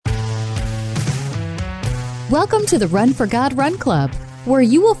Welcome to the Run for God Run Club, where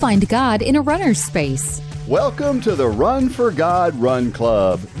you will find God in a runner's space. Welcome to the Run for God Run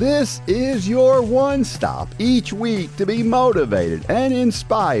Club. This is your one stop each week to be motivated and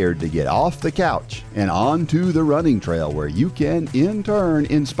inspired to get off the couch and onto the running trail, where you can in turn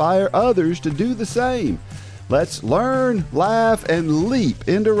inspire others to do the same. Let's learn, laugh, and leap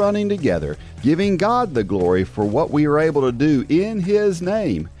into running together, giving God the glory for what we are able to do in His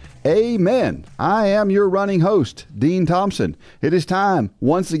name. Amen. I am your running host, Dean Thompson. It is time,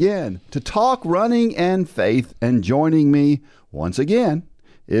 once again, to talk running and faith, and joining me, once again,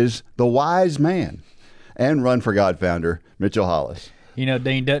 is the wise man and Run for God founder, Mitchell Hollis. You know,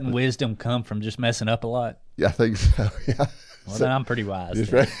 Dean, doesn't wisdom come from just messing up a lot? Yeah, I think so, yeah. Well, then I'm pretty wise.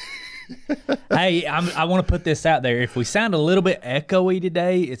 That's right. Hey, I want to put this out there. If we sound a little bit echoey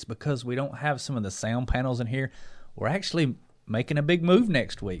today, it's because we don't have some of the sound panels in here. We're actually making a big move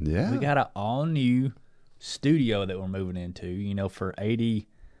next week. Yeah. We got an all-new studio that we're moving into. You know, for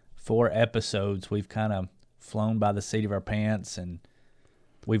 84 episodes, we've kind of flown by the seat of our pants, and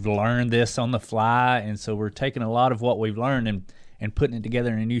we've learned this on the fly, and so we're taking a lot of what we've learned and putting it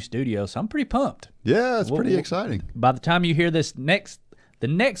together in a new studio. So I'm pretty pumped. Yeah, it's pretty exciting. By the time you hear this the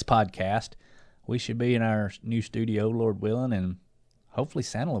next podcast, we should be in our new studio, Lord willing, and hopefully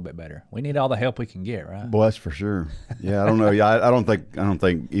sound a little bit better. We need all the help we can get, right? Well, that's for sure. Yeah, I don't know. I don't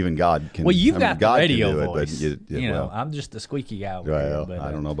think even God can. Well, you've got God the radio can do voice. It, but you know, I'm just the squeaky guy over right, here. But,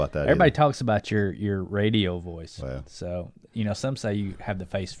 I don't know about that. Everybody either. talks about your radio voice. Well. So, you know, some say you have the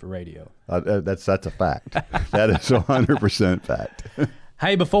face for radio. That's a fact. That is 100% fact.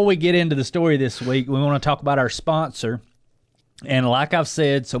 Hey, before we get into the story this week, we want to talk about our sponsor. And like I've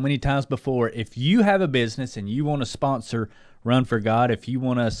said so many times before, if you have a business and you want to sponsor Run for God, if you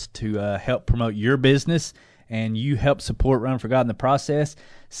want us to help promote your business and you help support Run for God in the process,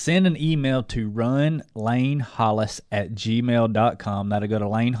 send an email to runlanehollis@gmail.com. That'll go to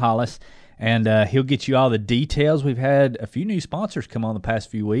Lane Hollis, and he'll get you all the details. We've had a few new sponsors come on the past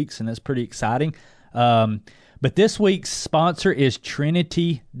few weeks, and that's pretty exciting. But this week's sponsor is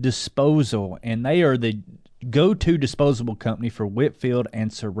Trinity Disposal, and they are the go-to disposable company for Whitfield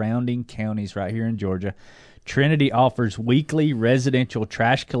and surrounding counties right here in Georgia. Trinity offers weekly residential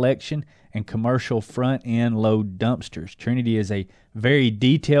trash collection and commercial front-end load dumpsters. Trinity is a very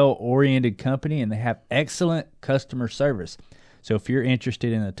detail-oriented company, and they have excellent customer service. So if you're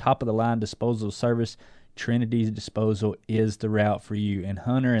interested in a top-of-the-line disposal service, Trinity's Disposal is the route for you. And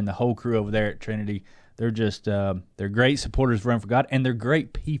Hunter and the whole crew over there at Trinity, they're just they're great supporters of Run for God, and they're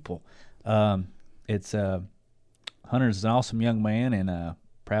great people. Hunter's an awesome young man, and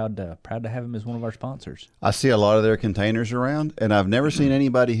proud to have him as one of our sponsors. I see a lot of their containers around, and I've never seen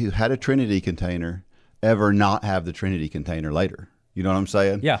anybody who had a Trinity container ever not have the Trinity container later. You know what I'm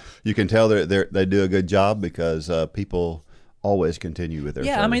saying? Yeah. You can tell they do a good job because people always continue with their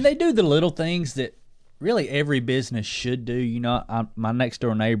service. I mean, they do the little things that really every business should do. You know, my next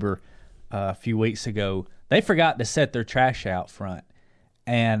door neighbor a few weeks ago, they forgot to set their trash out front.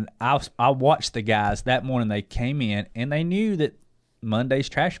 And I watched the guys that morning. They came in, and they knew that Monday's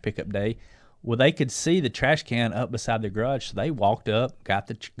trash pickup day. Well, they could see the trash can up beside their garage, so they walked up, got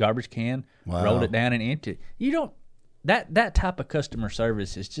the garbage can, rolled it down, and emptied it. You don't that type of customer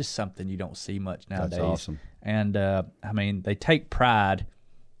service is just something you don't see much nowadays. That's awesome. And I mean, they take pride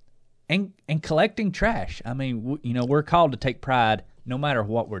in collecting trash. I mean, we're called to take pride no matter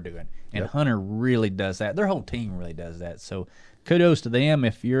what we're doing, and Hunter really does that. Their whole team really does that. So kudos to them.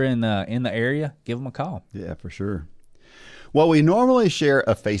 If you're in the area, give them a call. Yeah, for sure. Well, we normally share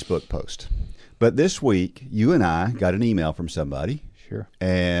a Facebook post, but this week you and I got an email from somebody. Sure.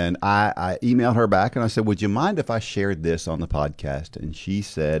 And I emailed her back, and I said, would you mind if I shared this on the podcast? And she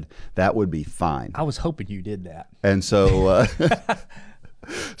said that would be fine. I was hoping you did that. And so,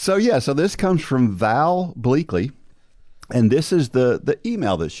 so this comes from Val Bleakley, and this is the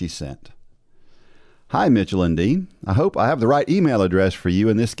email that she sent. Hi, Mitchell and Dean. I hope I have the right email address for you,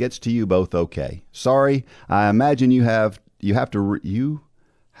 and this gets to you both okay. Sorry, I imagine you have had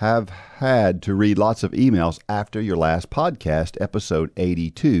to read lots of emails after your last podcast, episode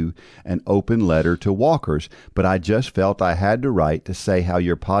 82, An Open Letter to Walkers, but I just felt I had to write to say how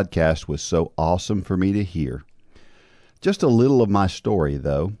your podcast was so awesome for me to hear. Just a little of my story,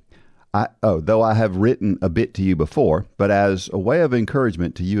 though. Though I have written a bit to you before, but as a way of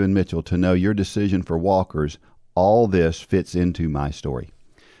encouragement to you and Mitchell to know your decision for walkers, all this fits into my story.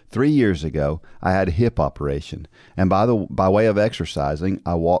 3 years ago, I had a hip operation, and by way of exercising,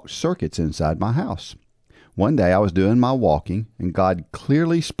 I walked circuits inside my house. One day I was doing my walking, and God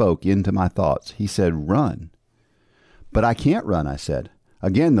clearly spoke into my thoughts. He said, "Run." "But I can't run," I said.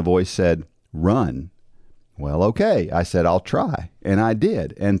 Again, the voice said, "Run." Well, okay, I said I'll try, and I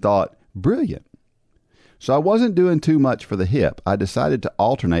did, and thought, brilliant. So I wasn't doing too much for the hip. I decided to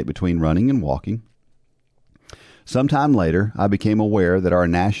alternate between running and walking. Sometime later, I became aware that our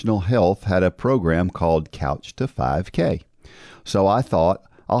national health had a program called Couch to 5K. So I thought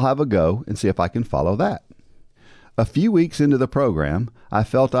I'll have a go and see if I can follow that. A few weeks into the program, I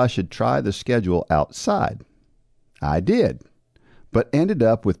felt I should try the schedule outside. I did, but ended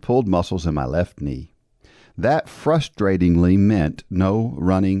up with pulled muscles in my left knee. That frustratingly meant no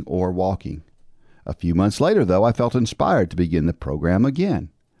running or walking. A few months later, though, I felt inspired to begin the program again.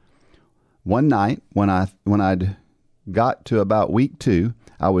 One night, when I'd got to about week 2,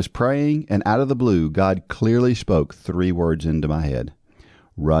 I was praying, and out of the blue, God clearly spoke 3 words into my head.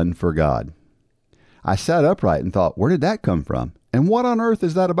 Run for God. I sat upright and thought, where did that come from? And what on earth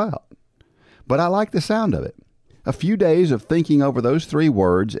is that about? But I liked the sound of it. A few days of thinking over those 3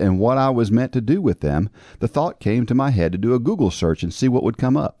 words and what I was meant to do with them, the thought came to my head to do a Google search and see what would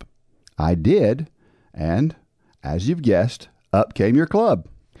come up. I did, and, as you've guessed, up came your club.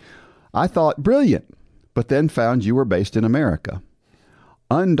 I thought, brilliant, but then found you were based in America.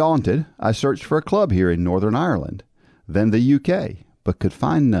 Undaunted, I searched for a club here in Northern Ireland, then the UK, but could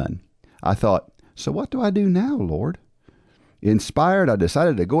find none. I thought, so what do I do now, Lord? Inspired, I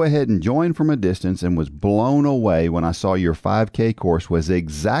decided to go ahead and join from a distance and was blown away when I saw your 5K course was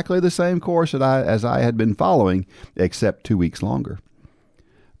exactly the same course as I had been following, except 2 weeks longer.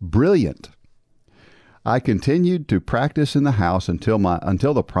 Brilliant. I continued to practice in the house until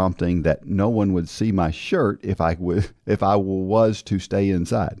the prompting that no one would see my shirt if I was to stay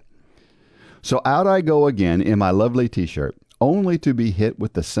inside. So out I go again in my lovely T-shirt, only to be hit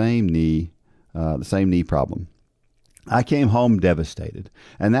with the same knee problem. I came home devastated,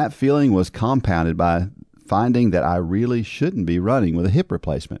 and that feeling was compounded by finding that I really shouldn't be running with a hip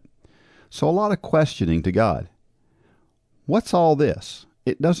replacement. So a lot of questioning to God. What's all this?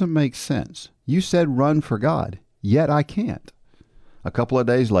 It doesn't make sense. You said run for God, yet I can't. A couple of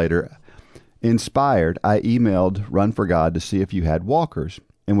days later, inspired, I emailed Run for God to see if you had walkers,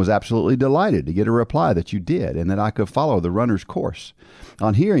 and was absolutely delighted to get a reply that you did and that I could follow the runner's course.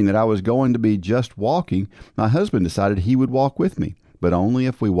 On hearing that I was going to be just walking, my husband decided he would walk with me, but only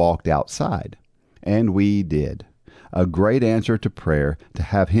if we walked outside. And we did. A great answer to prayer to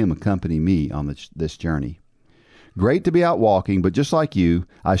have him accompany me on this journey. Great to be out walking, but just like you,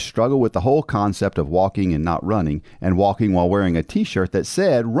 I struggle with the whole concept of walking and not running, and walking while wearing a T-shirt that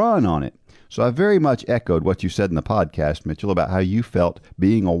said run on it. So I very much echoed what you said in the podcast, Mitchell, about how you felt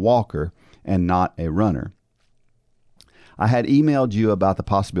being a walker and not a runner. I had emailed you about the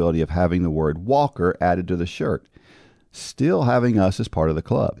possibility of having the word walker added to the shirt, still having us as part of the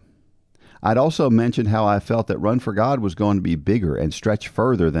club. I'd also mentioned how I felt that Run for God was going to be bigger and stretch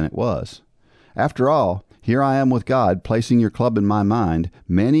further than it was. After all, here I am with God placing your club in my mind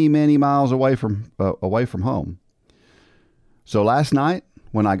many, many miles away from home. So last night,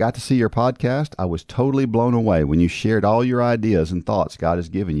 when I got to see your podcast, I was totally blown away when you shared all your ideas and thoughts God has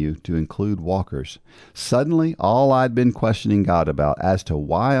given you to include walkers. Suddenly, all I'd been questioning God about as to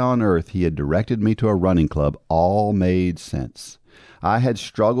why on earth he had directed me to a running club all made sense. I had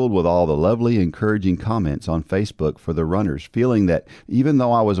struggled with all the lovely, encouraging comments on Facebook for the runners, feeling that even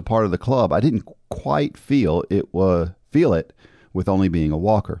though I was a part of the club, I didn't quite feel it with only being a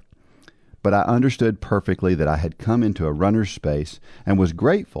walker. But I understood perfectly that I had come into a runner's space and was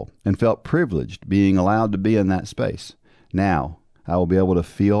grateful and felt privileged being allowed to be in that space. Now, I will be able to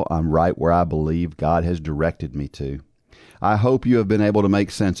feel I'm right where I believe God has directed me to. I hope you have been able to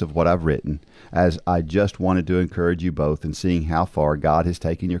make sense of what I've written, as I just wanted to encourage you both in seeing how far God has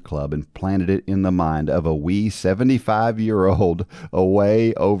taken your club and planted it in the mind of a wee 75-year-old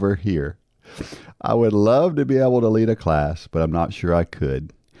away over here. I would love to be able to lead a class, but I'm not sure I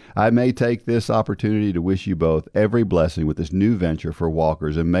could. I may take this opportunity to wish you both every blessing with this new venture for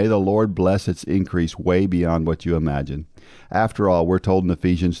walkers, and may the Lord bless its increase way beyond what you imagine. After all, we're told in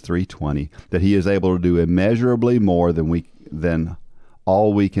Ephesians 3:20 that he is able to do immeasurably more than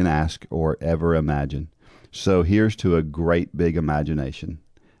all we can ask or ever imagine. So here's to a great big imagination.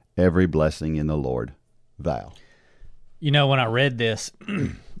 Every blessing in the Lord. Val. You know, when I read this,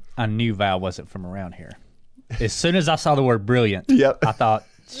 I knew Val wasn't from around here. As soon as I saw the word brilliant, Yep. I thought,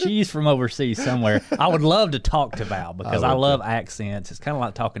 she's from overseas somewhere. I would love to talk to Val because I love accents. It's kind of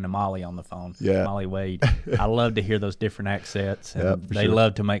like talking to Molly on the phone. Yeah. Molly Wade. I love to hear those different accents, and Yep, they sure.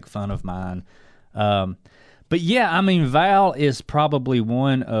 love to make fun of mine. But yeah, I mean, Val is probably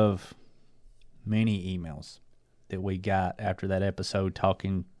one of many emails that we got after that episode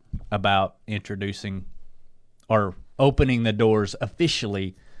talking about introducing or opening the doors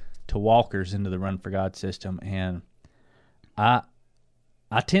officially to walkers into the Run for God system, and I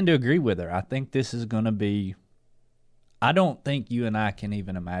tend to agree with her. I think this is going to be. I don't think you and I can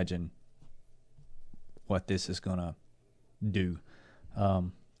even imagine what this is going to do.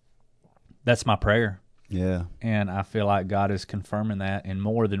 That's my prayer. Yeah. And I feel like God is confirming that in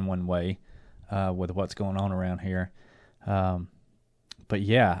more than one way with what's going on around here. But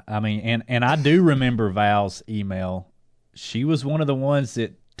yeah, I mean, and I do remember Val's email. She was one of the ones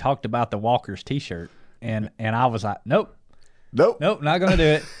that talked about the Walkers t-shirt. And I was like, nope, not going to do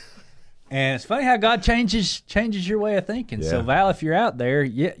it. And it's funny how God changes your way of thinking. Yeah. So Val, if you're out there,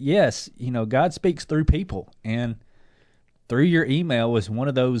 yes, God speaks through people, and through your email was one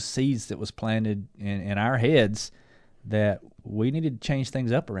of those seeds that was planted in our heads that we needed to change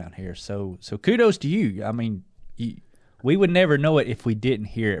things up around here. So kudos to you. I mean, we would never know it if we didn't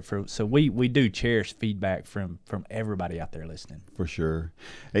hear it. So we do cherish feedback from everybody out there listening. For sure.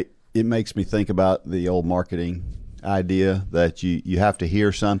 It makes me think about the old marketing idea that you have to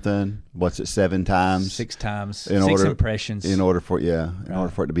hear something. What's it, 7 times? 6 times. 6 impressions. In order for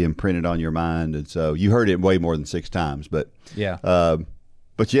it to be imprinted on your mind. And so you heard it way more than 6 times, but it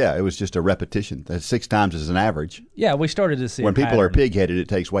was just a repetition. That 6 times is an average. Yeah, we started to see when people are pig-headed, it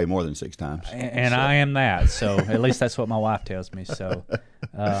takes way more than 6 times. And so. I am that. So at least that's what my wife tells me. So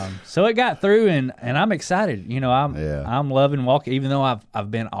so it got through, and I'm excited. I'm loving walking, even though I've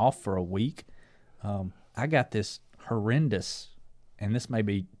been off for a week. I got this horrendous, and this may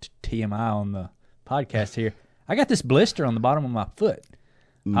be TMI on the podcast here, I got this blister on the bottom of my foot.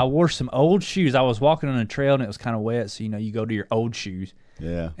 I wore some old shoes. I was walking on a trail, and it was kind of wet, so you go to your old shoes.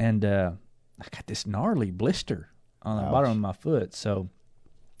 Yeah. And I got this gnarly blister on the bottom of my foot, so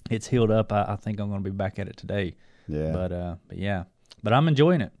it's healed up. I think I'm going to be back at it today. Yeah. But I'm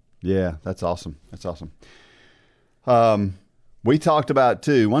enjoying it. Yeah, that's awesome. We talked about,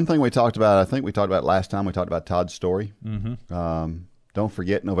 too, one thing we talked about, I think we talked about last time, we talked about Todd's story. Mm-hmm. Don't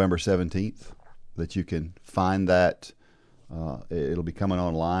forget November 17th that you can find that. It'll be coming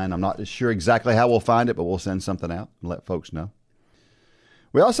online. I'm not sure exactly how we'll find it, but we'll send something out and let folks know.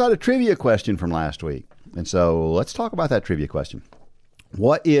 We also had a trivia question from last week, and so let's talk about that trivia question.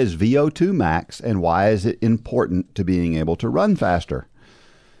 What is VO2 max, and why is it important to being able to run faster?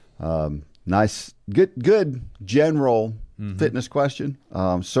 Nice, good general fitness question.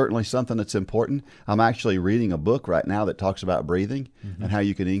 Certainly something that's important. I'm actually reading a book right now that talks about breathing and how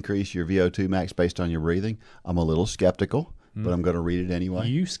you can increase your VO2 max based on your breathing. I'm a little skeptical, but I'm going to read it anyway.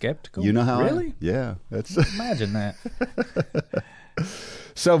 You skeptical? You know how? Really? Yeah. Imagine that.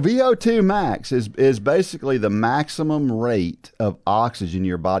 So VO2 max is basically the maximum rate of oxygen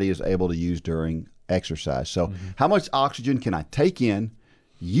your body is able to use during exercise. So how much oxygen can I take in,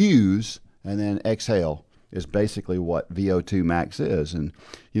 use, and then exhale is basically what VO2 max is. And,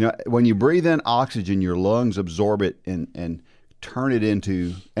 when you breathe in oxygen, your lungs absorb it and turn it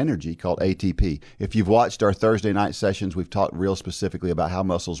into energy called ATP. If you've watched our Thursday night sessions, we've talked real specifically about how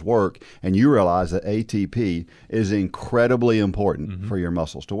muscles work, and you realize that ATP is incredibly important for your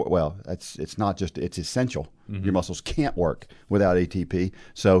muscles to work. Well, it's not just, it's essential. Your muscles can't work without ATP,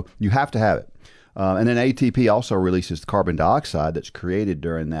 so you have to have it. And then ATP also releases carbon dioxide that's created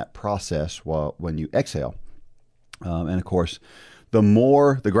during that process when you exhale. And of course, the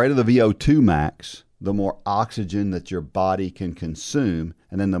greater the VO2 max, the more oxygen that your body can consume,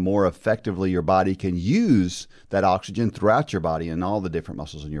 and then the more effectively your body can use that oxygen throughout your body and all the different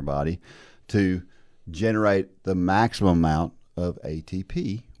muscles in your body to generate the maximum amount of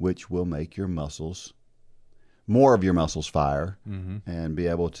ATP, which will make more of your muscles fire and be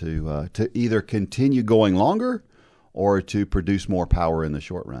able to either continue going longer or to produce more power in the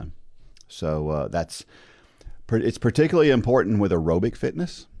short run. So it's particularly important with aerobic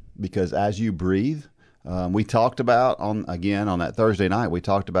fitness, because as you breathe, we talked about on that Thursday night, we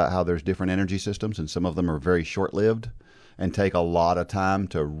talked about how there's different energy systems, and some of them are very short-lived and take a lot of time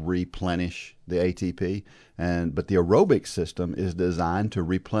to replenish the ATP. But the aerobic system is designed to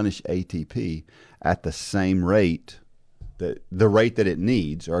replenish ATP at the same rate, the rate that it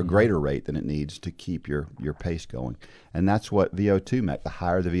needs, or a greater rate than it needs to keep your pace going. And that's what VO2 max, the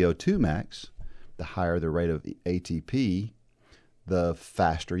higher the VO2 max, the higher the rate of ATP, the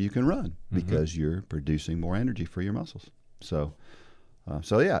faster you can run, because you're producing more energy for your muscles. So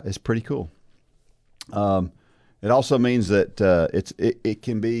yeah, it's pretty cool. It also means that it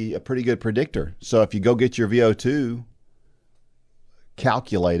can be a pretty good predictor. So if you go get your VO2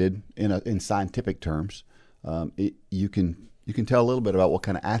 calculated in scientific terms, you can tell a little bit about what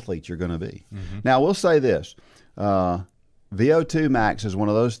kind of athlete you're going to be. Now, we'll say this: VO2 max is one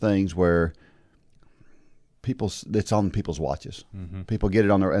of those things where it's on people's watches. People get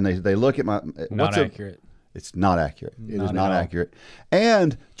it on their, and they look at my. Not accurate. It's not accurate. It is not at all. accurate.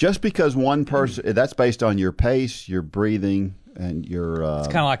 And just because one person, that's based on your pace, your breathing, and your. It's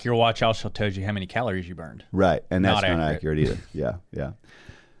kind of like your watch also tells you how many calories you burned. Right, and that's Not not accurate. accurate either. Yeah.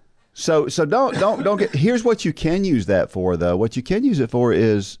 So don't get. Here's what you can use that for, though. What you can use it for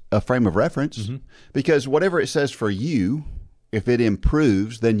is a frame of reference, because whatever it says for you, if it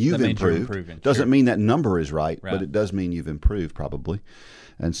improves, then you've That means you're improved. improving. Doesn't Sure. mean that number is right, Right. but it does mean you've improved probably.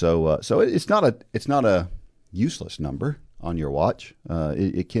 And so it's not a useless number on your watch.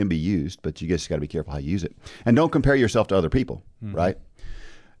 It can be used, but you just got to be careful how you use it, and don't compare yourself to other people. Right?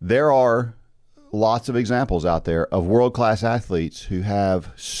 There are lots of examples out there of world-class athletes who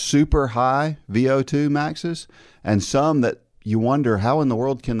have super high VO2 maxes, and some that you wonder how in the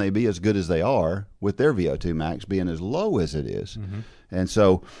world can they be as good as they are with their VO2 max being as low as it is. And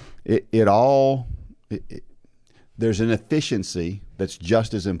so there's an efficiency that's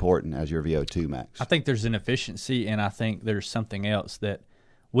just as important as your VO2 max. I think there's an efficiency, and I think there's something else that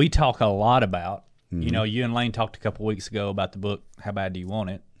we talk a lot about. You know, you and Lane talked a couple weeks ago about the book, How Bad Do You Want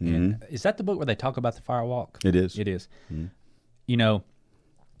It? And is that the book where they talk about the firewalk? It is. It is. You know,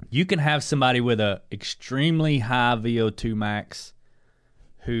 you can have somebody with a extremely high VO2 max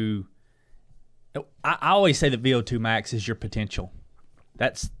who I always say that VO2 max is your potential.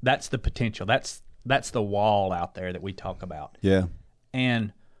 That's the potential. That's the wall out there that we talk about. Yeah.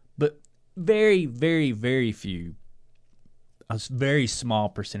 But very, very, very few, a very small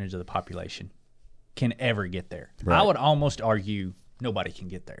percentage of the population can ever get there. Right. I would almost argue nobody can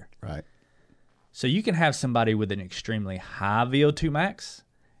get there. Right. So you can have somebody with an extremely high VO2 max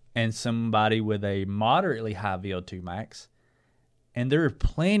and somebody with a moderately high VO2 max. And there are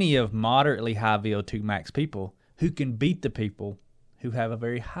plenty of moderately high VO2 max people who can beat the people who have a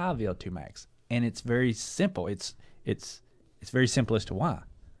very high VO2 max. And it's very simple. It's very simple as to why.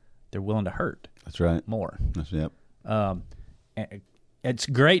 They're willing to hurt That's right. more. Yep. And it's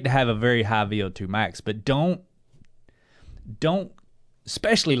great to have a very high VO2 max, but don't,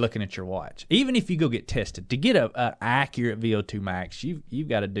 especially looking at your watch. Even if you go get tested to get an accurate VO2 max, you've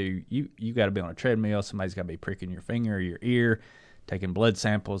got to you got to be on a treadmill. Somebody's got to be pricking your finger or your ear, taking blood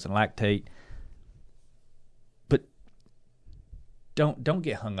samples and lactate. But don't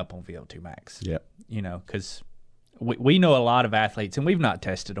get hung up on VO2 max. Yep. You know, because we know a lot of athletes, and we've not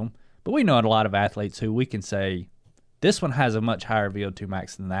tested them, but we know a lot of athletes who we can say, this one has a much higher VO2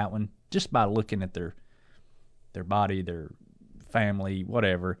 max than that one, just by looking at their body, their family,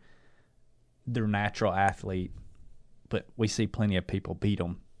 whatever, their natural athlete. But we see plenty of people beat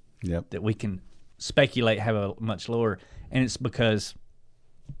them. Yep. That we can speculate have a much lower, and it's because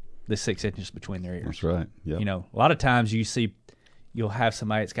the 6 inches between their ears. That's right. Yep. You know, a lot of times you'll have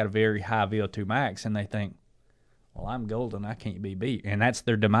somebody that's got a very high VO2 max, and they think, well, I'm golden, I can't be beat, and that's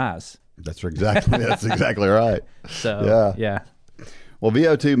their demise. That's exactly right. So yeah. Well,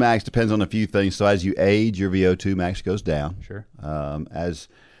 VO2 max depends on a few things. So as you age, your VO2 max goes down. Sure. As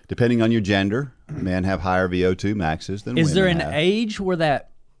depending on your gender, men have higher VO2 maxes than women. Is there an have. age where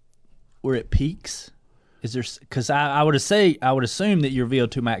it peaks? Is there? Because I would assume that your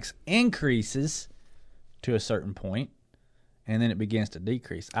VO2 max increases to a certain point, and then it begins to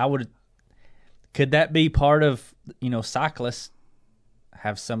decrease. Could that be part of, cyclists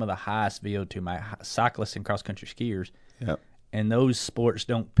have some of the highest VO2 max, cyclists and cross country skiers? Yep. And those sports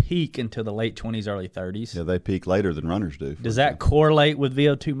don't peak until the late 20s, early 30s. Yeah, they peak later than runners do. Does that correlate with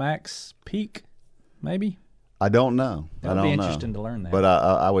VO2 max peak? Maybe. I don't know. That would be interesting to learn that. But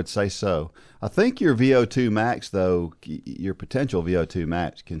I would say so. I think your VO2 max, though, your potential VO2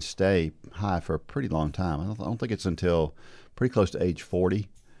 max can stay high for a pretty long time. I don't think it's until pretty close to age 40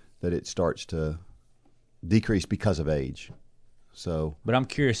 that it starts to decrease because of age. So, but I'm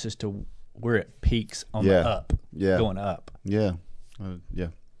curious as to where it peaks on the up, going up. Yeah,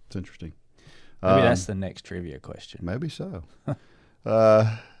 it's interesting. Maybe that's the next trivia question. Maybe so.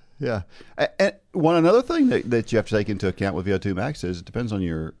 Yeah. And another thing that you have to take into account with VO2 max is it depends on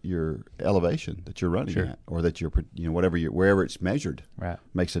your elevation that you're running at, or that you're wherever it's measured. Right.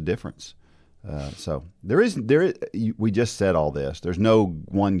 Makes a difference. So we just said all this. There's no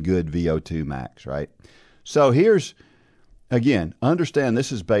one good VO2 max, right? So again, understand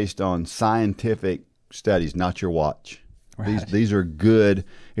this is based on scientific studies, not your watch. Right. These are good.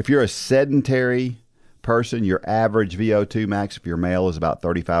 If you're a sedentary person, your average VO2 max, if you're male, is about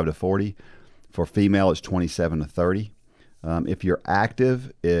 35 to 40. For female, it's 27 to 30. If you're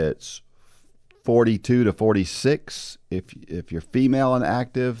active, it's 42 to 46. If you're female and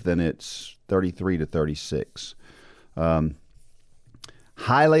active, then it's 33 to 36.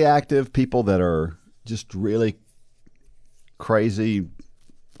 Highly active people that are just really crazy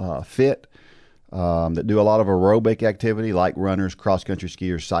fit that do a lot of aerobic activity, like runners, cross-country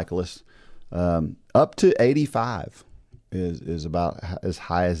skiers, cyclists. Up to 85 is about as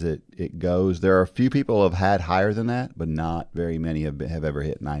high as it goes. There are a few people who have had higher than that, but not very many have ever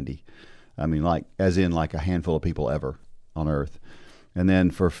hit 90. I mean, as in a handful of people ever on Earth. And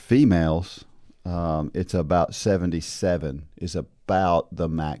then for females, it's about 77 is about the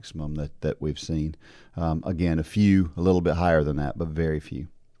maximum that we've seen. Again, a little bit higher than that, but very few.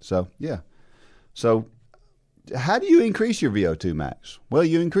 So, yeah. So how do you increase your VO2 max? Well,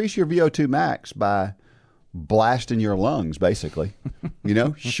 you increase your VO2 max by blasting your lungs, basically.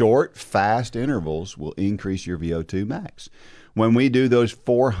 Short, fast intervals will increase your VO2 max. When we do those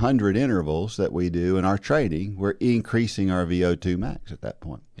 400 intervals that we do in our training, we're increasing our VO2 max at that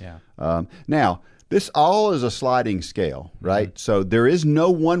point. Yeah. Now, this all is a sliding scale, right? Mm-hmm. So there is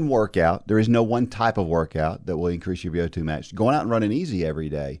no one workout. There is no one type of workout that will increase your VO2 max. Going out and running easy every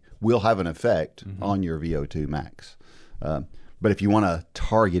day will have an effect on your VO2 max. But if you want to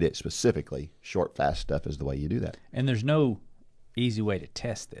target it specifically, short, fast stuff is the way you do that. And there's no easy way to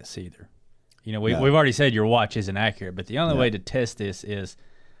test this either. We've already said your watch isn't accurate, but the only way to test this is,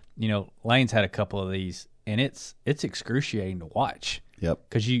 Lane's had a couple of these, and it's excruciating to watch. Yep.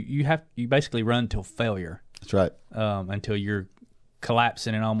 Because you basically run till failure. That's right. Until you're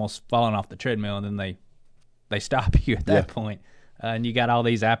collapsing and almost falling off the treadmill, and then they stop you at that point. And you got all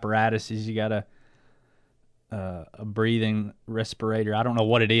these apparatuses. You got a breathing respirator. I don't know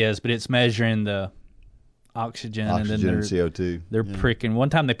what it is, but it's measuring the oxygen and then and CO2. They're pricking. One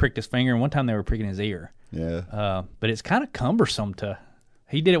time they pricked his finger, and one time they were pricking his ear. Yeah. But it's kind of cumbersome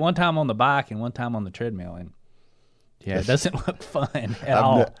he did it one time on the bike and one time on the treadmill, and it doesn't look fun at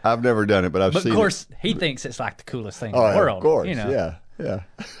all. I've never done it, but I've seen it. But of course, he thinks it's like the coolest thing in the world. Of course, yeah.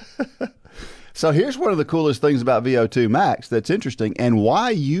 So here's one of the coolest things about VO2 max that's interesting, and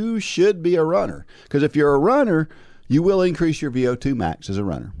why you should be a runner. Because if you're a runner, you will increase your VO2 max as a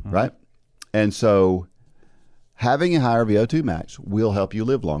runner, right? And so having a higher VO2 max will help you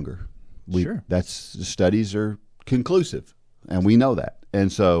live longer. Sure. The studies are conclusive, and we know that. And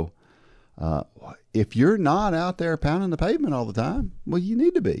so if you're not out there pounding the pavement all the time, well, you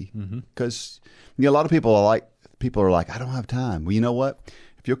need to be. Because a lot of people are like, I don't have time. Well, you know what?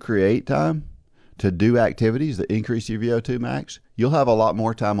 If you'll create time to do activities that increase your VO2 max, you'll have a lot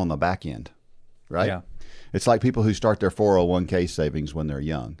more time on the back end, right? Yeah. It's like people who start their 401k savings when they're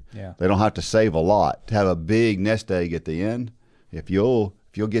young. Yeah. They don't have to save a lot to have a big nest egg at the end. If you'll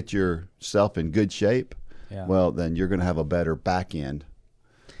get yourself in good shape, well, then you're going to have a better back end.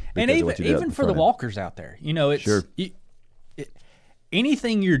 And even for the walkers out there, it's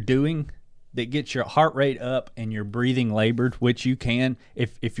anything you're doing that gets your heart rate up and you're breathing labored, which you can.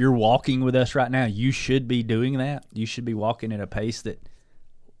 If you're walking with us right now, you should be doing that. You should be walking at a pace that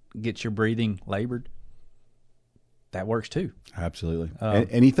gets your breathing labored. That works too. Absolutely.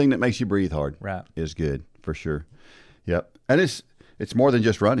 Anything that makes you breathe hard is good for sure. Yep. And it's more than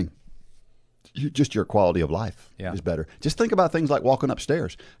just running. Just your quality of life is better. Just think about things like walking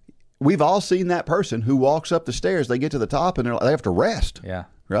upstairs. We've all seen that person who walks up the stairs, they get to the top and they have to rest. Yeah.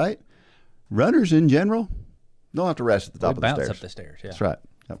 Right? Runners in general don't have to rest at the top of the stairs. Bounce up the stairs, yeah. That's right.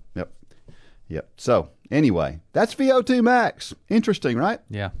 Yep. So, anyway, that's VO2 max. Interesting, right?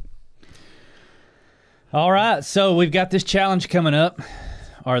 Yeah. All right, so we've got this challenge coming up,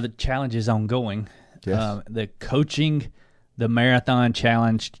 or the challenge is ongoing. Yes. The Coaching the Marathon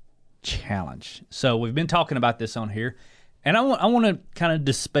Challenge. So we've been talking about this on here, and I want to kind of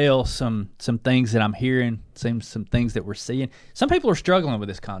dispel some things that I'm hearing, some things that we're seeing. Some people are struggling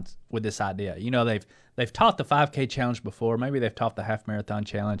with this idea. They've taught the 5K challenge before. Maybe they've taught the half marathon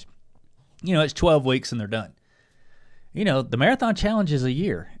challenge. It's 12 weeks and they're done. The marathon challenge is a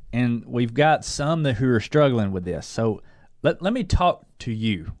year, and we've got some who are struggling with this. So let me talk to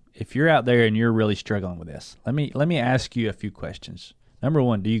you. If you're out there and you're really struggling with this, let me ask you a few questions. Number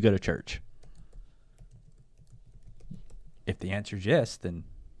one, do you go to church? If the answer is yes, then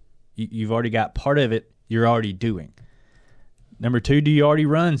you've already got part of it you're already doing. Number two, do you already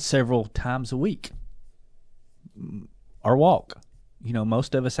run several times a week or walk?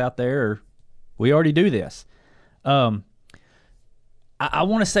 Most of us out there, we already do this. I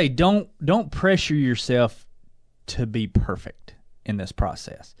want to say don't pressure yourself to be perfect in this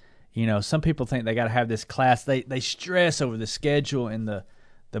process. Some people think they got to have this class. They stress over the schedule and the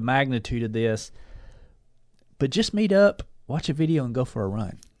magnitude of this. But just meet up, watch a video, and go for a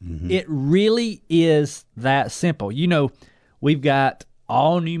run. Mm-hmm. It really is that simple. We've got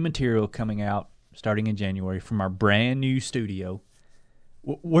all new material coming out starting in January from our brand new studio.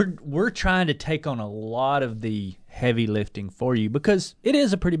 we're trying to take on a lot of the heavy lifting for you because it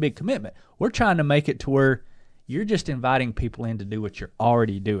is a pretty big commitment. We're trying to make it to where you're just inviting people in to do what you're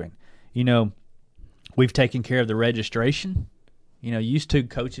already doing. You know, we've taken care of the registration. You know, used to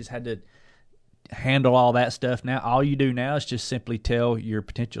coaches had to handle all that stuff. Now all you do now is just simply tell your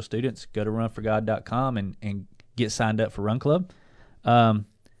potential students, go to runforgod.com and get signed up for Run Club.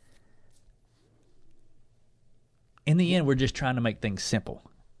 In the end, we're just trying to make things simple.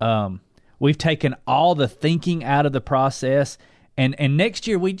 We've taken all the thinking out of the process, and next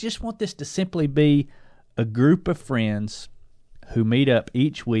year we just want this to simply be a group of friends who meet up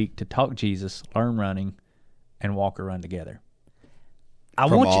each week to talk Jesus, learn running, and walk a run together.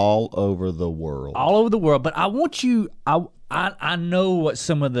 From all over the world. All over the world, but I want you, I know what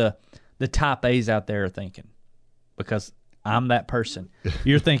some of the type A's out there are thinking, because I'm that person.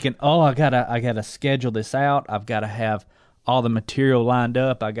 You're thinking, oh, I gotta schedule this out. I've got to have all the material lined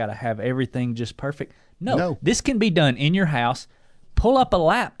up. I got to have everything just perfect. No, this can be done in your house. Pull up a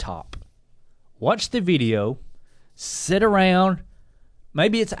laptop, watch the video, sit around.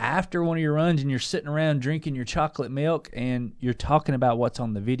 Maybe it's after one of your runs and you're sitting around drinking your chocolate milk and you're talking about what's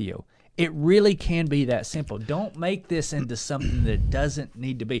on the video. It really can be that simple. Don't make this into something that it doesn't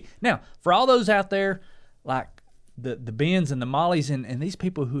need to be. Now, for all those out there, like the Bens and the Mollys and these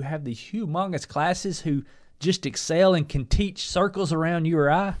people who have these humongous classes who just excel and can teach circles around you or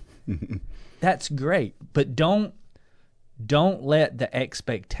I, that's great. But don't let the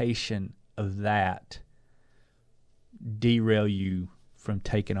expectation of that derail you from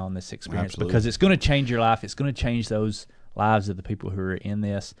taking on this experience. Absolutely. Because it's going to change your life. It's going to change those lives of the people who are in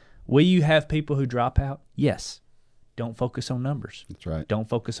this. Will you have people who drop out? Yes. Don't focus on numbers. That's right. Don't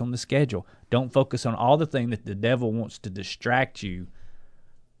focus on the schedule. Don't focus on all the things that the devil wants to distract you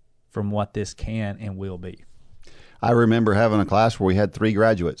from what this can and will be. I remember having a class where we had 3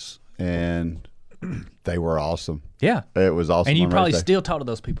 graduates, and they were awesome. Yeah. It was awesome. And you probably still talk to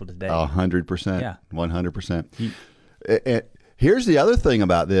those people today. 100%. Yeah. 100%. Here's the other thing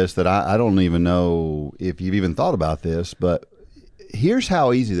about this that I don't even know if you've even thought about this, but here's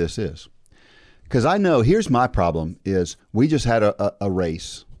how easy this is. Because I know, here's my problem, is we just had a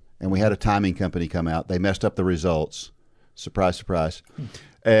race, and we had a timing company come out. They messed up the results. Surprise, surprise.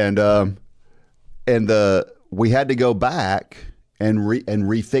 And we had to go back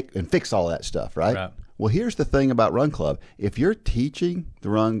and fix all that stuff, right? Well, here's the thing about Run Club. If you're teaching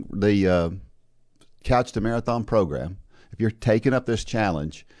the Couch to Marathon program, if you're taking up this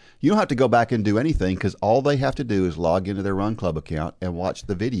challenge, you don't have to go back and do anything, because all they have to do is log into their Run Club account and watch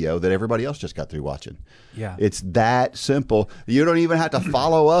the video that everybody else just got through watching. Yeah, it's that simple. You don't even have to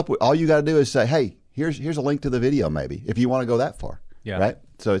follow up. All you got to do is say, "Hey, here's a link to the video," maybe, if you want to go that far. Yeah, right.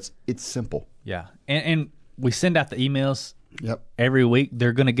 So it's simple. Yeah, and we send out the emails. Yep. Every week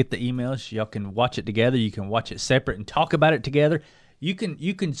they're going to get the emails. Y'all can watch it together. You can watch it separate and talk about it together. You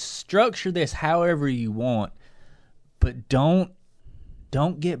can structure this however you want, but don't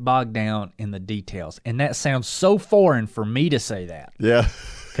get bogged down in the details. And that sounds so foreign for me to say that. Yeah.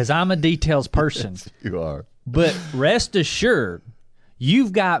 Because I'm a details person. Yes, you are. But rest assured,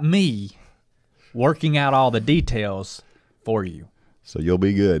 you've got me working out all the details for you. So you'll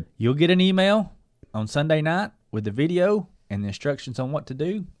be good. You'll get an email on Sunday night with the video and the instructions on what to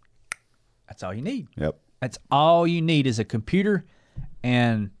do. That's all you need. Yep. That's all you need is a computer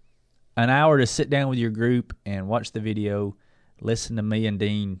and an hour to sit down with your group and watch the video, listen to me and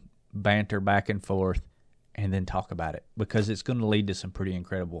Dean banter back and forth, and then talk about it, because it's going to lead to some pretty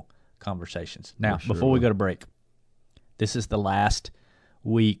incredible conversations. Now, before we go to break, this is the last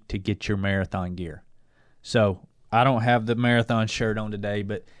week to get your marathon gear. So I don't have the marathon shirt on today,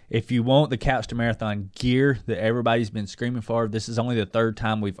 but if you want the Couch to Marathon gear that everybody's been screaming for, this is only the 3rd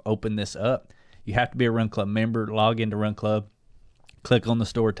time we've opened this up. You have to be a Run Club member, log into Run Club, click on the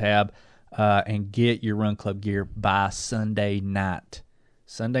store tab, and get your Run Club gear by Sunday night.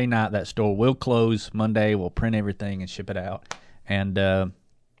 Sunday night, that store will close. Monday, we'll print everything and ship it out. And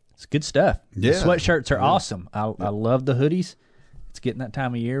it's good stuff. Yeah. The sweatshirts are awesome. I love the hoodies. It's getting that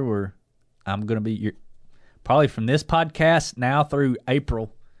time of year where I'm going to be probably from this podcast now through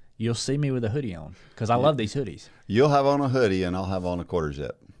April, you'll see me with a hoodie on, because I love these hoodies. You'll have on a hoodie and I'll have on a quarter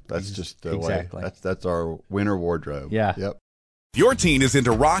zip. That's just the way. That's our winter wardrobe. Yeah. Yep. Your teen is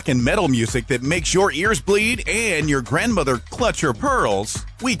into rock and metal music that makes your ears bleed and your grandmother clutch her pearls.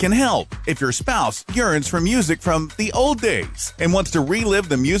 we can help. If your spouse yearns for music from the old days and wants to relive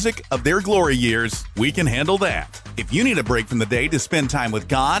the music of their glory years, we can handle that. If you need a break from the day to spend time with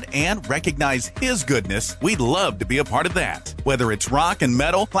God and recognize His goodness, we'd love to be a part of that. Whether it's rock and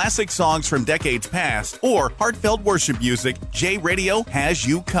metal, classic songs from decades past, or heartfelt worship music, J Radio has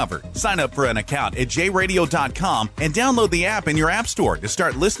you covered. Sign up for an account at jradio.com and download the app in your app store to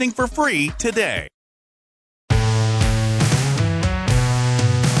start listening for free today.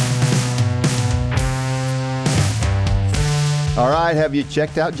 All right, have you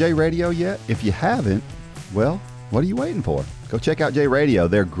checked out J Radio yet? If you haven't, well, what are you waiting for? Go check out J Radio.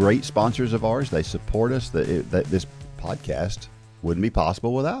 They're great sponsors of ours. They support us. This podcast wouldn't be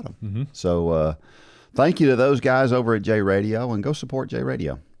possible without them. Mm-hmm. So thank you to those guys over at J Radio, and go support J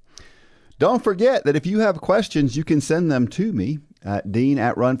Radio. Don't forget that if you have questions, you can send them to me at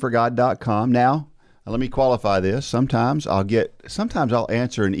dean@runforgod.com. Now, let me qualify this. Sometimes I'll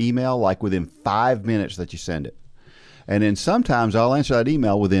answer an email like within 5 minutes that you send it. And then sometimes I'll answer that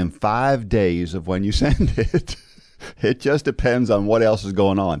email within 5 days of when you send it. It just depends on what else is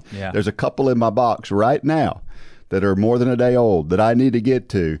going on. Yeah. There's a couple in my box right now that are more than a day old that I need to get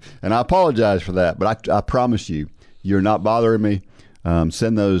to. And I apologize for that, but I promise you, you're not bothering me.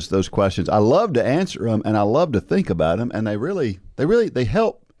 Send those questions. I love to answer them, and I love to think about them, and they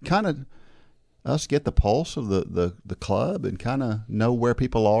help kind of us get the pulse of the club and kind of know where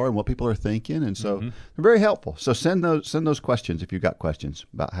people are and what people are thinking, and so they're very helpful. So send those questions if you've got questions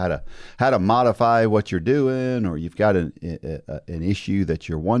about how to modify what you're doing, or you've got an issue that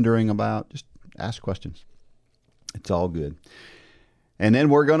you're wondering about. Just ask questions. It's all good. And then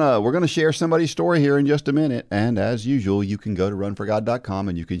we're gonna share somebody's story here in just a minute. And as usual, you can go to runforgod.com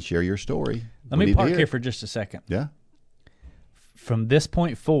and you can share your story. Let me park here for just a second. Yeah. From this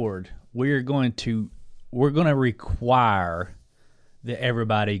point forward, we're going to require that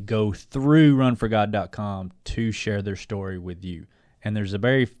everybody go through runforgod.com to share their story with you. And there's a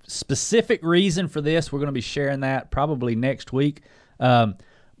very specific reason for this. We're going to be sharing that probably next week.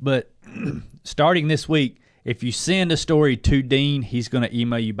 But starting this week, if you send a story to Dean, he's going to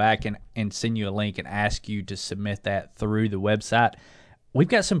email you back and send you a link and ask you to submit that through the website. We've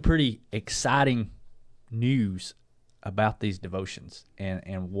got some pretty exciting news about these devotions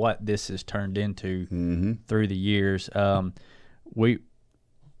and what this has turned into through the years. We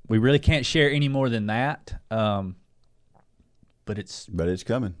really can't share any more than that. But it's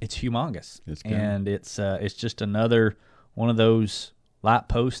coming. It's humongous. It's coming. And it's just another one of those light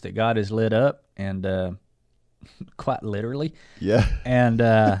posts that God has lit up, and quite literally. Yeah. And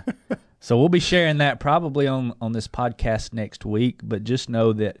so we'll be sharing that probably on this podcast next week, but just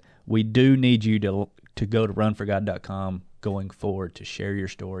know that we do need you to go to runforgod.com going forward to share your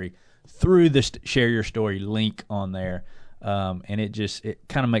story through the share your story link on there. And it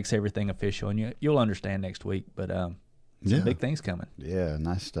kind of makes everything official, and you'll understand next week, but some big things coming. Yeah,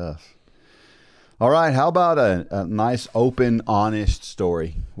 nice stuff. All right, how about a nice, open, honest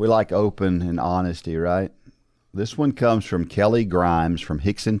story? We like open and honesty, right? This one comes from Kelly Grimes from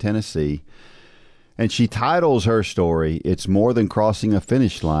Hickson, Tennessee, and she titles her story, "It's More Than Crossing a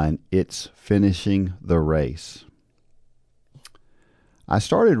Finish Line, It's Finishing the Race." I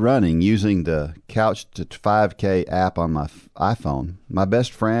started running using the Couch to 5K app on my iPhone. My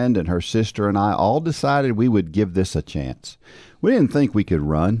best friend and her sister and I all decided we would give this a chance. We didn't think we could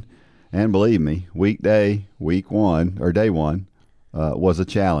run, and believe me, day one was a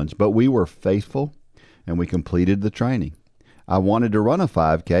challenge, but we were faithful and we completed the training. I wanted to run a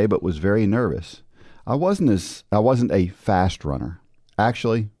 5K, but was very nervous. I wasn't a fast runner.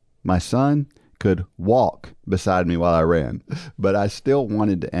 Actually, my son could walk beside me while I ran, but I still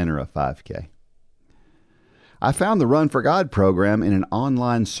wanted to enter a 5K. I found the Run for God program in an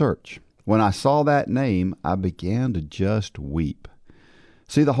online search. When I saw that name, I began to just weep.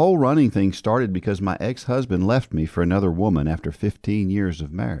 See, the whole running thing started because my ex-husband left me for another woman after 15 years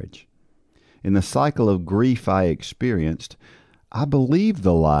of marriage. In the cycle of grief I experienced, I believed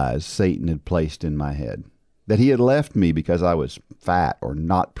the lies Satan had placed in my head, that he had left me because I was fat or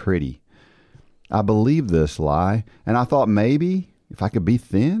not pretty. I believed this lie, and I thought maybe if I could be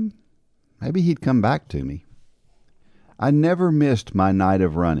thin, maybe he'd come back to me. I never missed my night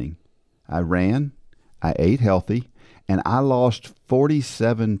of running. I ran, I ate healthy, and I lost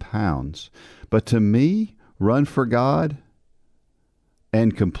 47 pounds. But to me, Run for God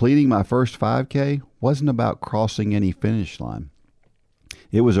and completing my first 5K wasn't about crossing any finish line.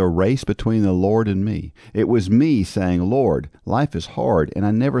 It was a race between the Lord and me. It was me saying, Lord, life is hard, and I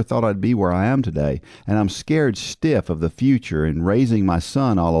never thought I'd be where I am today, and I'm scared stiff of the future and raising my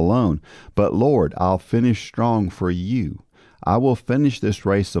son all alone. But Lord, I'll finish strong for you. I will finish this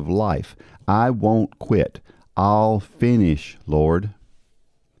race of life. I won't quit. I'll finish, Lord.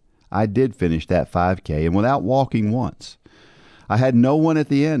 I did finish that 5K, and without walking once. I had no one at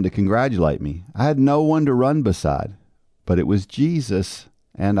the end to congratulate me. I had no one to run beside. But it was Jesus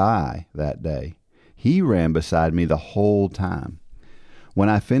and I that day. He ran beside me the whole time. When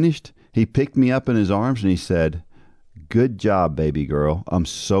I finished, he picked me up in his arms and he said, "Good job, baby girl. I'm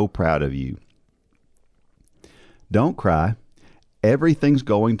so proud of you. Don't cry. Everything's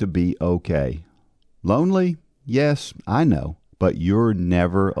going to be okay. Lonely? Yes, I know, but you're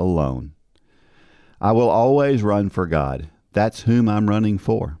never alone. I will always run for God. That's whom I'm running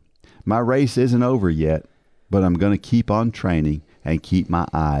for. My race isn't over yet, but I'm going to keep on training and keep my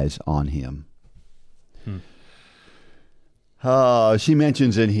eyes on him." She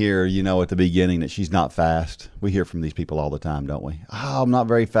mentions in here, at the beginning that she's not fast. We hear from these people all the time, don't we? Oh, I'm not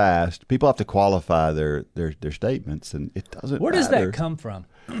very fast. People have to qualify their statements, and it doesn't Where does matter. that come from?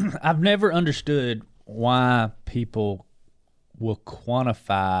 I've never understood why people will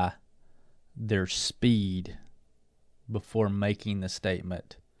quantify their speed before making the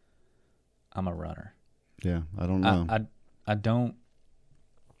statement, "I'm a runner." Yeah, I don't know. I don't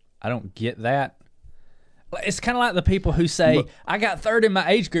get that. It's kind of like the people who say, "I got third in my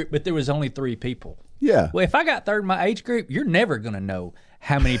age group, but there was only 3 people." Yeah. Well, if I got third in my age group, you're never going to know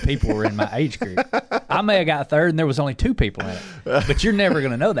how many people were in my age group. I may have got third and there was only 2 people in it, but you're never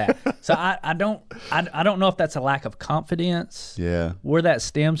going to know that. So I don't know if that's a lack of confidence. Yeah. Where that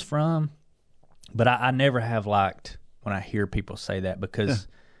stems from, but I never have liked when I hear people say that because,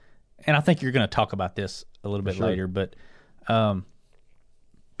 and I think you're going to talk about this a little bit later, but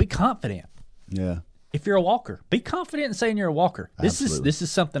be confident. Yeah. If you're a walker, be confident in saying you're a walker. Absolutely. This is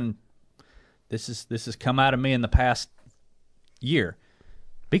something. This has come out of me in the past year.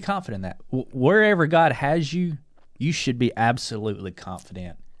 Be confident in that wherever God has you, you should be absolutely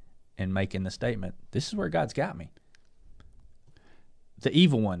confident in making the statement, "This is where God's got me." The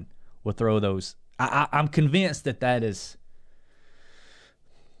evil one will throw those. I'm convinced that is.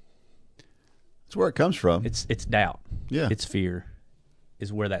 That's where it comes from. It's doubt. Yeah. It's fear.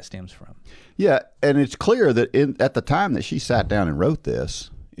 Is where that stems from. Yeah, and it's clear that at the time that she sat down and wrote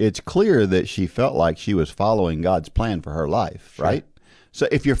this, it's clear that she felt like she was following God's plan for her life, right? So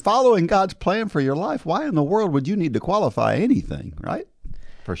if you're following God's plan for your life, why in the world would you need to qualify anything, right?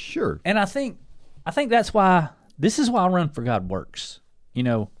 For sure. And I think that's why this is why Run for God works.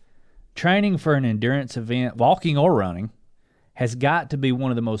 Training for an endurance event, walking or running, has got to be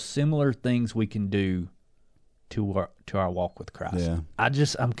one of the most similar things we can do to our walk with Christ. Yeah.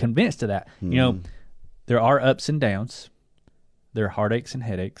 I'm convinced of that. There are ups and downs. There are heartaches and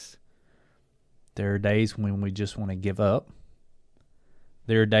headaches. There are days when we just want to give up.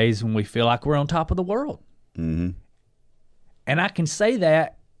 There are days when we feel like we're on top of the world. Mm-hmm. And I can say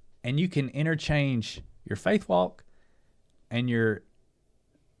that, and you can interchange your faith walk and your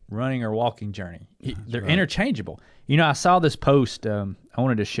running or walking journey. They're interchangeable. I saw this post. I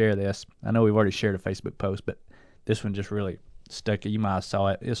wanted to share this. I know we've already shared a Facebook post, but this one just really stuck. You might have saw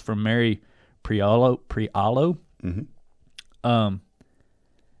it. It's from Mary Priolo. Mm-hmm.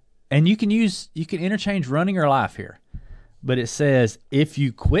 And you can interchange running or life here. But it says, if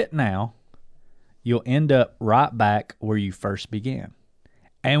you quit now, you'll end up right back where you first began.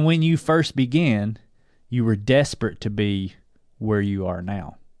 And when you first began, you were desperate to be where you are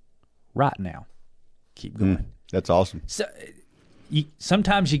now. Right now. Keep going. That's awesome. So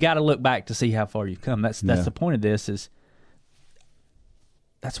sometimes you got to look back to see how far you've come. That's the point of this.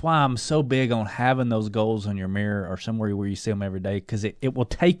 That's why I'm so big on having those goals on your mirror or somewhere where you see them every day, because it will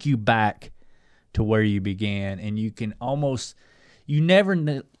take you back to where you began, and you can almost you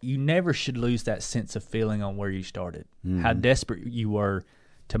never should lose that sense of feeling on where you started, how desperate you were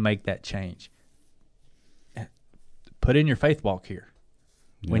to make that change. Put in your faith walk here.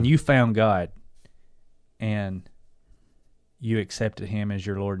 Yeah. When you found God and you accepted him as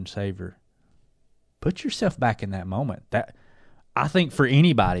your Lord and Savior, put yourself back in that moment. That, I think for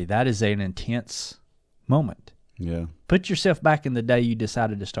anybody, that is an intense moment. Yeah. Put yourself back in the day you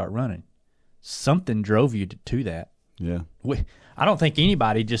decided to start running. Something drove you to that. Yeah. I don't think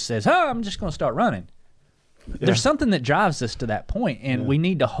anybody just says, "Oh, I'm just going to start running." Yeah. There's something that drives us to that point, and we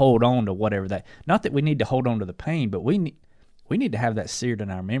need to hold on to whatever that. Not that we need to hold on to the pain, but we need to have that seared in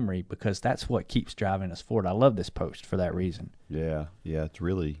our memory, because that's what keeps driving us forward. I love this post for that reason. Yeah, it's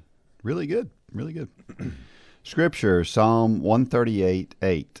really, really good. Really good. Scripture, Psalm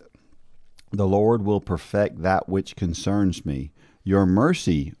 138:8. The Lord will perfect that which concerns me. Your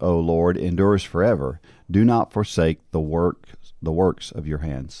mercy, O Lord, endures forever. Do not forsake the works of your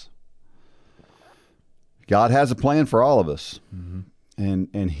hands. God has a plan for all of us,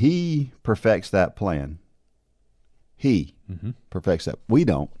 and He perfects that plan. He perfects that. We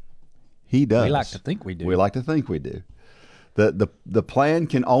don't. He does. We like to think we do. We like to think we do. The plan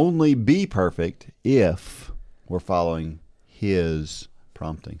can only be perfect if we're following His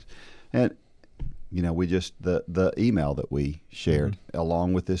promptings. And we just the email that we shared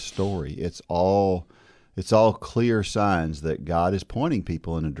along with this story, it's all clear signs that God is pointing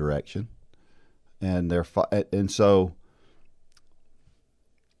people in a direction, and so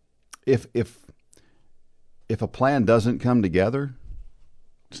if a plan doesn't come together,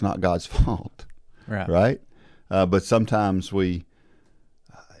 it's not God's fault, right? But sometimes I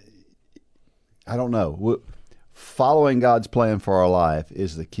don't know. Following God's plan for our life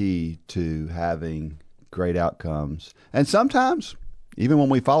is the key to having great outcomes. And sometimes, even when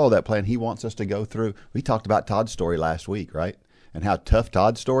we follow that plan, He wants us to go through. We talked about Todd's story last week, right? And how tough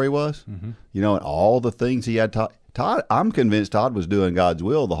Todd's story was. And all the things he had taught. Todd, I'm convinced Todd was doing God's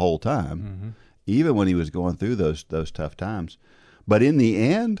will the whole time, even when he was going through those tough times. But in the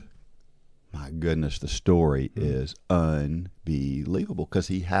end, my goodness, the story is unbelievable because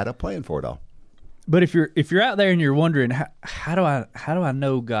he had a plan for it all. But if you're out there and you're wondering how do I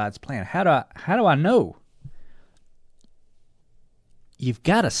know God's plan? How do I know? You've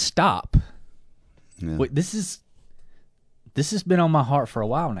got to stop. Yeah. Wait, this has been on my heart for a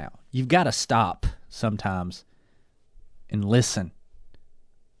while now. You've got to stop sometimes and listen.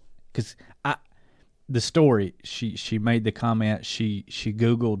 Because the story, she made the comment, she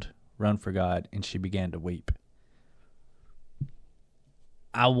Googled Run for God and she began to weep.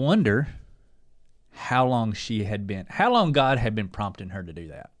 I wonder how long God had been prompting her to do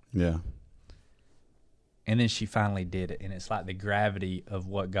that. Yeah. And then she finally did it. And it's like the gravity of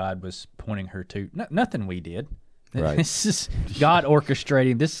what God was pointing her to. Nothing we did. Right. It's just God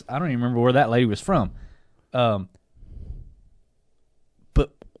orchestrating this. I don't even remember where that lady was from. But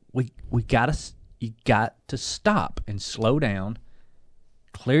you got to stop and slow down,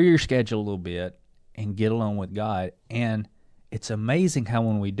 clear your schedule a little bit, and get along with God. And it's amazing how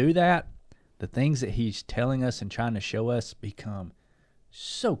when we do that, the things that He's telling us and trying to show us become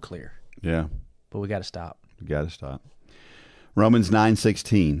so clear. Yeah. But we got to stop. We got to stop. Romans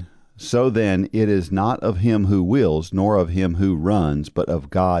 9:16. So then it is not of him who wills, nor of him who runs, but of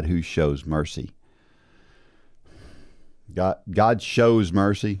God who shows mercy. God shows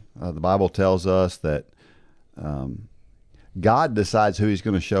mercy. The Bible tells us that God decides who He's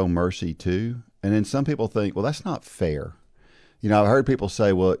going to show mercy to. And then some people think, well, that's not fair. I've heard people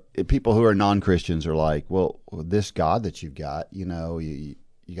say, well, people who are non-Christians are like, well, this God that you've got, you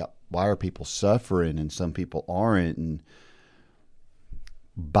got, why are people suffering and some people aren't? And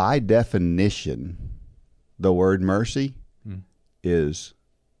by definition, the word mercy is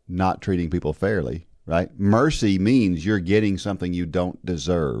not treating people fairly, right? Mercy means you're getting something you don't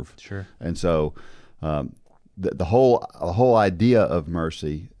deserve. Sure. And so the whole idea of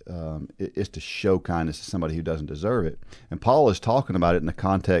mercy is to show kindness to somebody who doesn't deserve it. And Paul is talking about it in the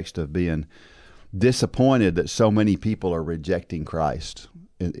context of being disappointed that so many people are rejecting Christ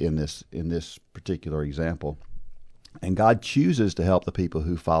in this particular example. And God chooses to help the people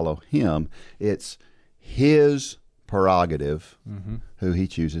who follow Him. It's His prerogative who He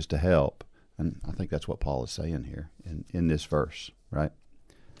chooses to help. And I think that's what Paul is saying here in this verse, right?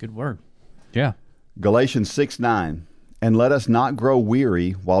 Good word. Yeah. Galatians 6:9. And let us not grow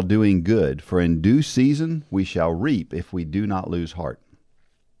weary while doing good, for in due season we shall reap if we do not lose heart.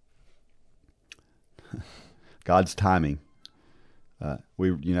 God's timing.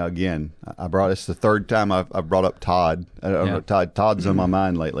 Again, it's the third time I've brought up Todd. Todd's on my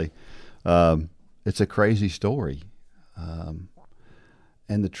mind lately. It's a crazy story. And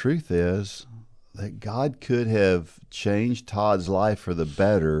the truth is that God could have changed Todd's life for the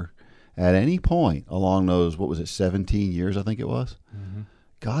better at any point along those, 17 years, I think it was? Mm-hmm.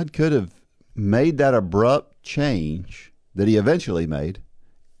 God could have made that abrupt change that He eventually made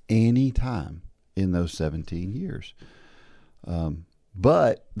any time in those 17 years.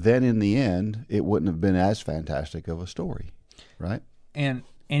 But then in the end, it wouldn't have been as fantastic of a story, right? And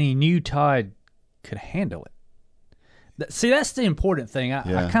He knew Todd could handle it. See, that's the important thing.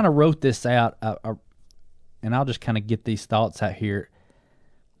 I kind of wrote this out, and I'll just kind of get these thoughts out here.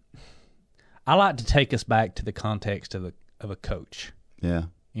 I like to take us back to the context of a coach. Yeah.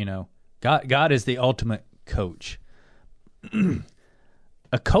 God is the ultimate coach.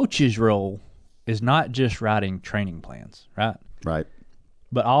 A coach's role is not just writing training plans, right? Right.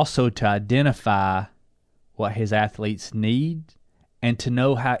 But also to identify what his athletes need and to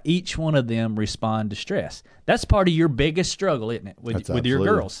know how each one of them respond to stress. That's part of your biggest struggle, isn't it, with your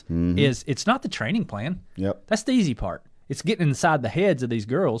girls? Mm-hmm. Is it's not the training plan. Yep. That's the easy part. It's getting inside the heads of these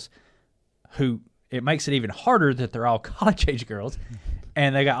girls who it makes it even harder that they're all college-age girls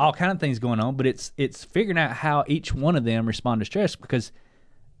and they got all kind of things going on, but it's figuring out how each one of them respond to stress because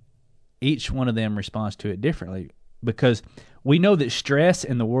each one of them responds to it differently. Because we know that stress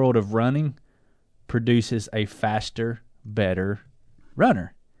in the world of running produces a faster, better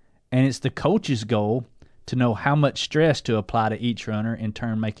runner. And it's the coach's goal to know how much stress to apply to each runner, in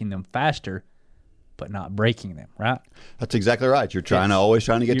turn making them faster, but not breaking them, right? That's exactly right. You're always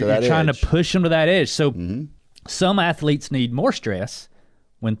trying to get to that edge. You're trying to push them to that edge. So some athletes need more stress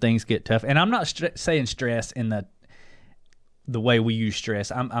when things get tough. And I'm not saying stress in the way we use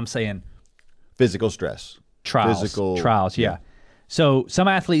stress. I'm saying physical stress. Trials, yeah. So some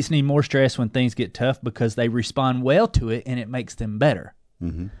athletes need more stress when things get tough because they respond well to it and it makes them better.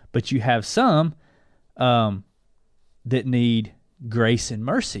 Mm-hmm. But you have some that need grace and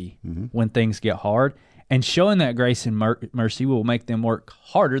mercy when things get hard, and showing that grace and mercy will make them work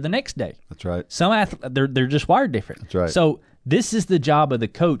harder the next day. That's right. Some they're just wired different. That's right. So this is the job of the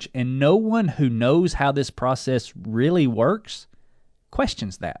coach, and no one who knows how this process really works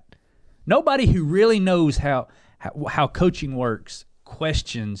questions that. Nobody who really knows how coaching works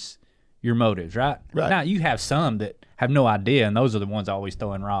questions your motives, right? Right. Now, you have some that have no idea, and those are the ones always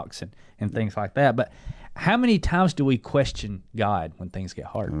throwing rocks and things like that. But how many times do we question God when things get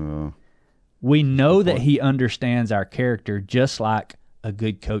hard? We know that he understands our character just like a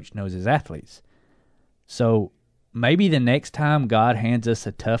good coach knows his athletes. So maybe the next time God hands us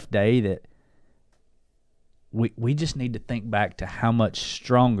a tough day, that we just need to think back to how much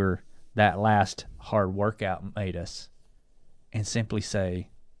stronger that last hard workout made us and simply say,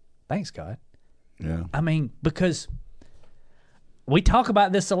 thanks, God. Yeah. I mean, because we talk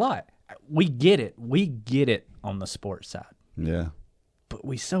about this a lot. We get it. We get it on the sports side. Yeah. But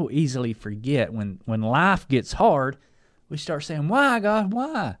we so easily forget when life gets hard, we start saying, why, God,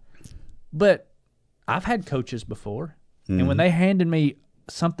 why? But I've had coaches before, and when they handed me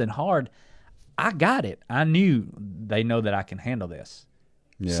something hard, I got it. I knew they know that I can handle this.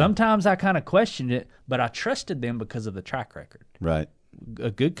 Yeah. Sometimes I kind of questioned it, but I trusted them because of the track record. Right. A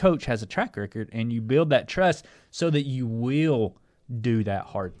good coach has a track record, and you build that trust so that you will do that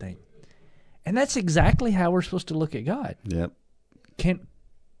hard thing. And that's exactly how we're supposed to look at God. Yep. Can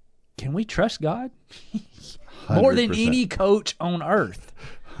we trust God? More than any coach on earth.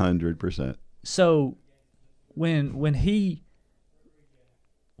 100%. So when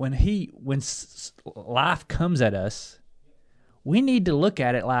life comes at us, we need to look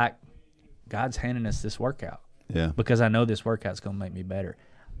at it like God's handing us this workout. Yeah. Because I know this workout's going to make me better.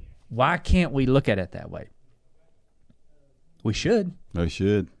 Why can't we look at it that way? We should. We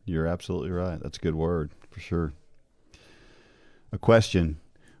should. You're absolutely right. That's a good word for sure. A question.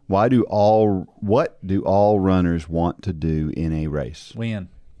 What do all runners want to do in a race? Win.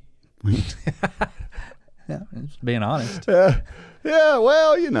 Yeah, just being honest. Yeah,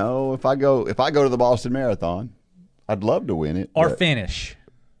 well, if I go to the Boston Marathon, I'd love to win it. Or finish.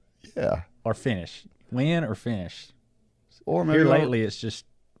 Yeah. Or finish. Win or finish. Or maybe here lately it's just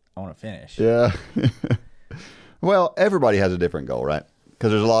I want to finish. Yeah. Well, everybody has a different goal, right?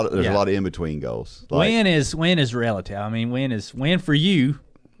 Because there's a lot of in between goals. Like, win is relative. I mean, win for you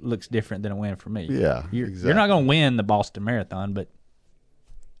looks different than a win for me. Yeah, you're exactly. not going to win the Boston Marathon, but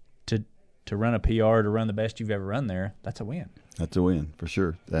to run a PR, to run the best you've ever run there, that's a win. That's a win for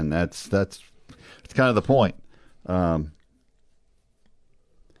sure, and that's kind of the point. I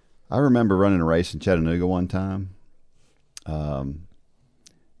remember running a race in Chattanooga one time, and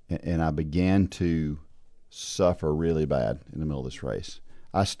I began to suffer really bad in the middle of this race.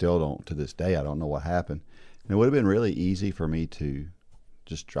 I still don't, to this day, I don't know what happened. And it would have been really easy for me to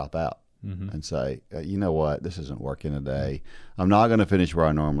just drop out and say, you know what, this isn't working today. I'm not going to finish where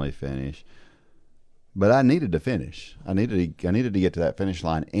I normally finish. But I needed to finish. I needed to get to that finish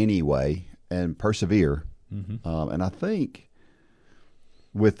line anyway and persevere. And I think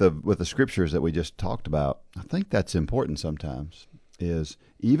with the scriptures that we just talked about, I think that's important sometimes, is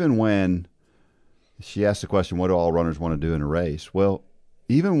even when she asked the question, what do all runners want to do in a race? Well,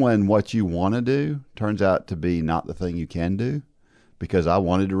 even when what you want to do turns out to be not the thing you can do, because I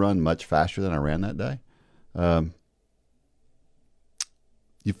wanted to run much faster than I ran that day,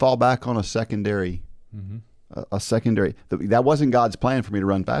 you fall back on a secondary. That wasn't God's plan for me to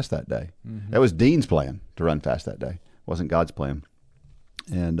run fast that day. That was Dean's plan to run fast that day. It wasn't God's plan.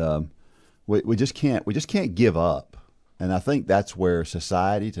 And we just can't give up. And I think that's where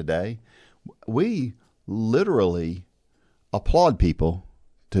society today, we literally applaud people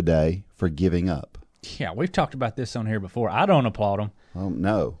today for giving up. Yeah, we've talked about this on here before. I don't applaud them.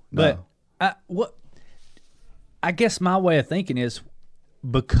 No. But I guess my way of thinking is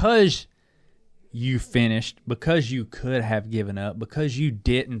because you finished, because you could have given up, because you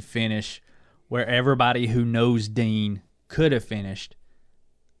didn't finish where everybody who knows Dean could have finished,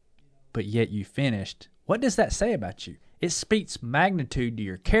 but yet you finished, what does that say about you? It speaks magnitude to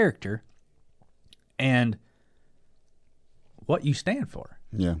your character and what you stand for.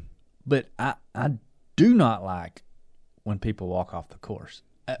 Yeah. But I do not like when people walk off the course.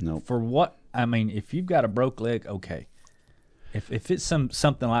 Nope. For what, I mean, if you've got a broke leg, okay. If it's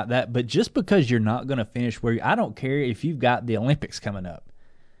something like that, but just because you're not going to finish where I don't care if you've got the Olympics coming up.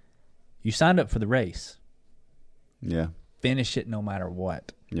 You signed up for the race. Yeah. Finish it no matter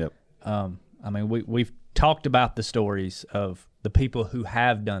what. Yep. I mean, we've talked about the stories of the people who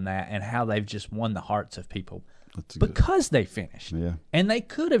have done that and how they've just won the hearts of people because they finished. Yeah. And they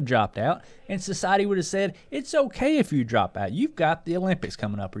could have dropped out, and society would have said, it's okay if you drop out. You've got the Olympics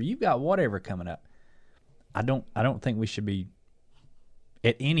coming up, or you've got whatever coming up. I don't think we should be,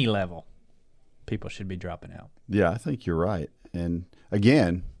 at any level, people should be dropping out. Yeah, I think you're right. And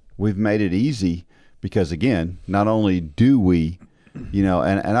again, we've made it easy because, again, not only do we,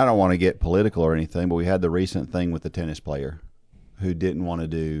 and I don't want to get political or anything, but we had the recent thing with the tennis player who didn't want to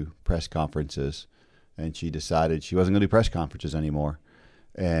do press conferences, and she decided she wasn't going to do press conferences anymore.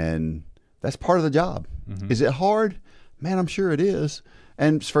 And that's part of the job. Mm-hmm. Is it hard? Man, I'm sure it is.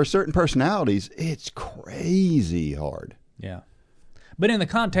 And for certain personalities, it's crazy hard. Yeah. But in the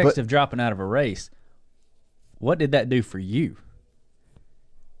context of dropping out of a race, what did that do for you?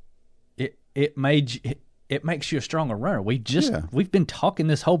 It makes you a stronger runner. We've been talking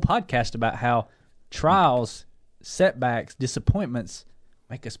this whole podcast about how trials, setbacks, disappointments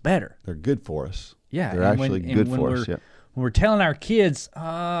make us better. They're good for us. Yeah, they're actually good for us. Yep. When we're telling our kids,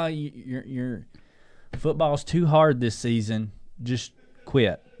 your football's too hard this season, just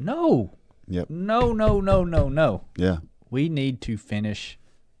quit. No. Yep. No. Yeah. We need to finish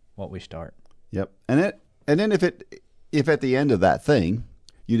what we start. Yep. And then if at the end of that thing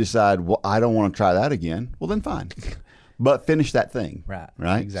you decide, well, I don't want to try that again, well then fine. But finish that thing.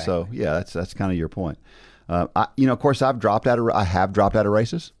 Right? Exactly. So yeah, that's kind of your point. Of course I have dropped out of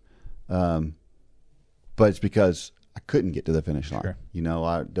races. But it's because I couldn't get to the finish line.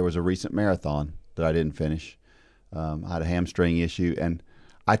 Sure. There was a recent marathon that I didn't finish. I had a hamstring issue, and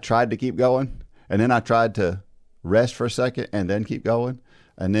I tried to keep going, and then I tried to rest for a second and then keep going.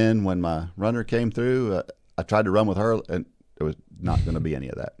 And then when my runner came through, I tried to run with her, and there was not going to be any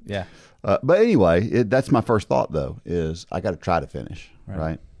of that. Yeah. But anyway, that's my first thought, though, is I got to try to finish,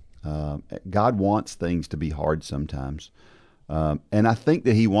 right? God wants things to be hard sometimes. And I think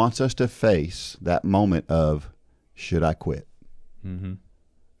that he wants us to face that moment of, should I quit? Mm-hmm.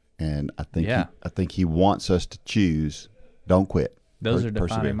 And I think he wants us to choose, don't quit. Those are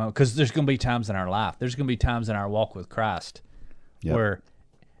defining moments. Because there's going to be times in our life, there's going to be times in our walk with Christ where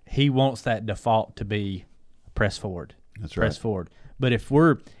he wants that default to be press forward. That's right. Press forward. But if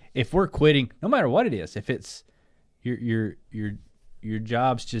we're quitting, no matter what it is, if it's your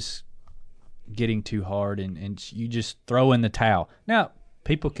job's just getting too hard and you just throw in the towel. Now,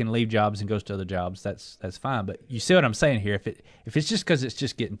 people can leave jobs and go to other jobs. That's fine. But you see what I'm saying here? If it's just because it's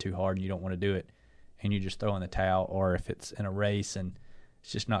just getting too hard and you don't want to do it, and you just throw in the towel, or if it's in a race and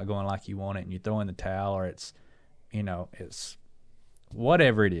it's just not going like you want it and you throw in the towel, or it's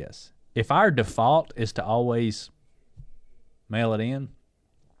whatever it is. If our default is to always mail it in,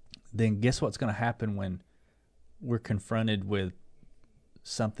 then guess what's going to happen when we're confronted with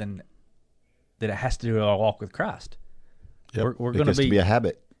something that it has to do with our walk with Christ? Yep. We're going to be a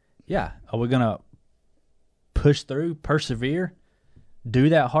habit. Yeah. Are we going to push through, persevere, do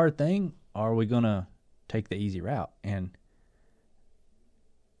that hard thing, or are we going to take the easy route? And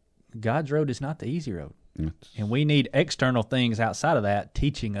God's road is not the easy road. And we need external things outside of that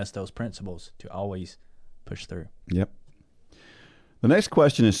teaching us those principles to always push through. Yep. The next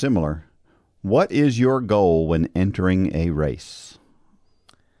question is similar. What is your goal when entering a race?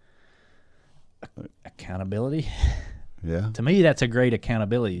 Accountability. Yeah. To me, that's a great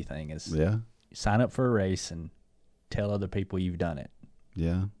accountability thing. Is you sign up for a race and tell other people you've done it.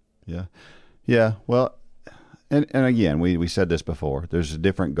 Yeah. Well, and again, we said this before. There's a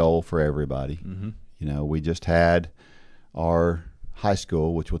different goal for everybody. Mm-hmm. We just had our high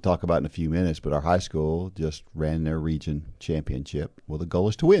school, which we'll talk about in a few minutes, but our high school just ran their region championship. Well, the goal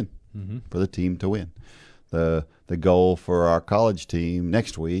is to win, for the team to win. The goal for our college team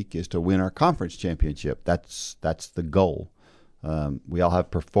next week is to win our conference championship. That's the goal. We all have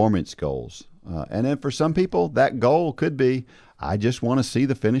performance goals. And then for some people, that goal could be, I just want to see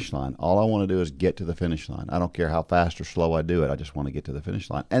the finish line. All I want to do is get to the finish line. I don't care how fast or slow I do it. I just want to get to the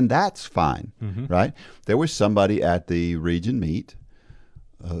finish line. And that's fine, right? There was somebody at the region meet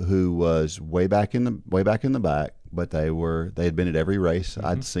who was way back in the back, but they had been at every race.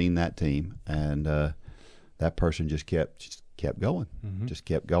 I'd seen that team, and that person just kept going, just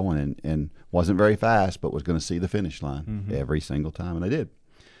kept going, and wasn't very fast, but was going to see the finish line every single time, and they did.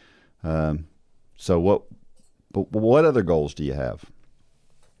 So what other goals do you have?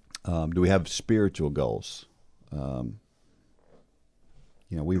 Do we have spiritual goals?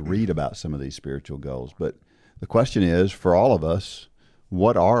 We read about some of these spiritual goals, but the question is, for all of us,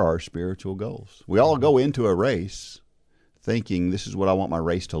 what are our spiritual goals? We all go into a race thinking, this is what I want my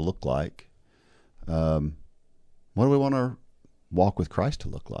race to look like. What do we want our walk with Christ to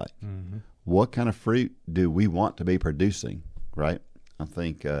look like? What kind of fruit do we want to be producing, right? I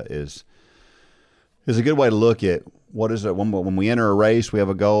think is a good way to look at what is it. When we enter a race, we have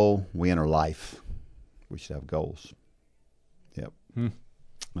a goal. We enter life, we should have goals. Yep.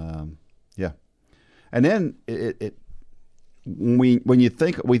 Yeah. And then when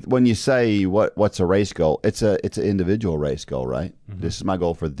you say what's a race goal, it's an individual race goal, right? This is my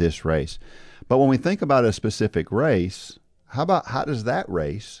goal for this race. But when we think about a specific race, how does that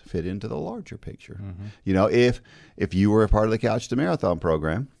race fit into the larger picture? If you were a part of the Couch to Marathon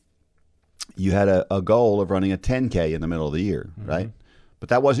program, you had a goal of running a 10K in the middle of the year, right? But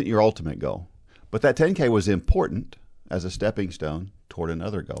that wasn't your ultimate goal. But that 10K was important as a stepping stone toward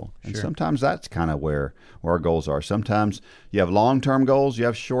another goal. And sometimes that's kind of where our goals are. Sometimes you have long-term goals, you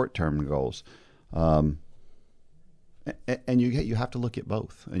have short-term goals. And you have to look at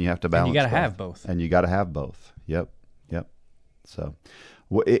both, and you have to balance. And you got to have both. And you got to have both. Yep. So,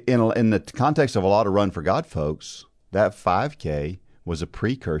 in the context of a lot of Run for God folks, that 5K was a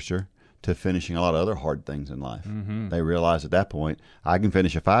precursor to finishing a lot of other hard things in life. They realized at that point, I can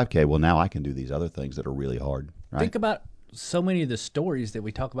finish a 5K. Well, now I can do these other things that are really hard. Right? Think about so many of the stories that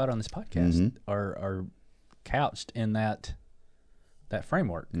we talk about on this podcast are couched in that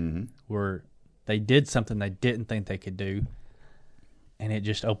framework where they did something they didn't think they could do, and it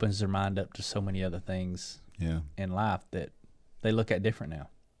just opens their mind up to so many other things in life that they look at different now.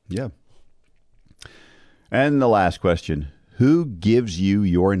 Yeah. And the last question, who gives you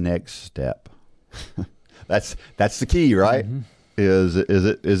your next step? That's the key, right? Is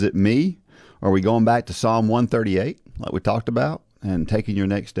it me? Are we going back to Psalm 138 like we talked about and taking your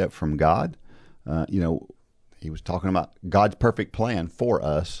next step from God? He was talking about God's perfect plan for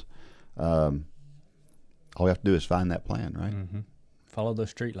us. All we have to do is find that plan, right? Follow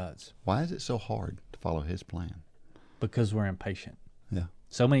those streetlights. Why is it so hard to follow His plan? Because we're impatient. Yeah.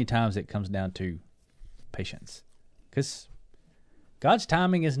 So many times it comes down to patience. Because God's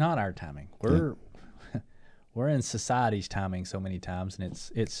timing is not our timing. We're in society's timing so many times, and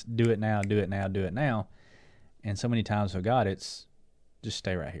it's do it now, do it now, do it now. And so many times with God, it's just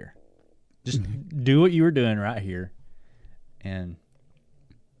stay right here. Just do what you were doing right here, and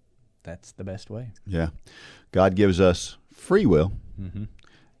that's the best way. Yeah. God gives us free will,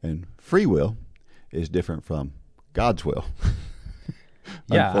 and free will is different from God's will.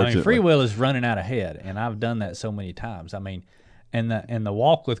 Yeah, free will is running out ahead, and I've done that so many times. And the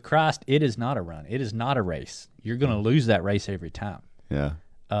walk with Christ, it is not a run. It is not a race. You're going to lose that race every time. Yeah.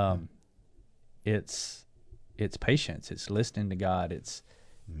 It's patience. It's listening to God. It's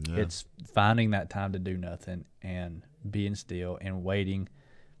finding that time to do nothing and being still and waiting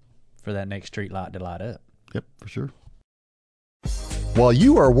for that next street light to light up. Yep, for sure. While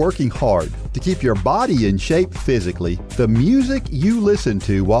you are working hard to keep your body in shape physically, the music you listen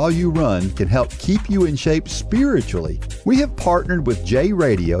to while you run can help keep you in shape spiritually. We have partnered with J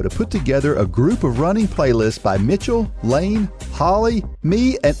Radio to put together a group of running playlists by Mitchell, Lane, Holly,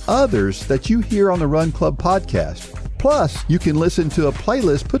 me, and others that you hear on the Run Club podcast. Plus, you can listen to a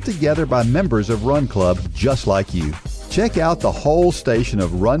playlist put together by members of Run Club just like you. Check out the whole station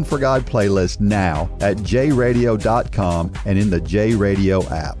of Run for God playlist now at jradio.com and in the J Radio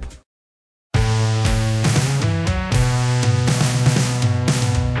app.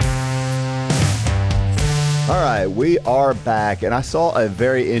 All right, we are back, and I saw a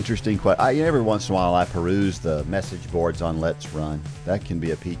very interesting question. Every once in a while I peruse the message boards on Let's Run. That can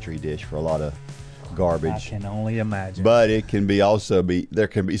be a petri dish for a lot of garbage. I can only imagine. But it can be there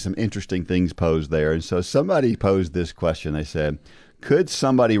can be some interesting things posed there. And so somebody posed this question. They said, could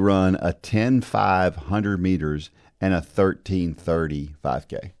somebody run a 10.5 100 meters and a 13.30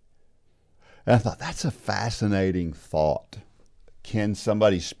 5K? And I thought, that's a fascinating thought. Can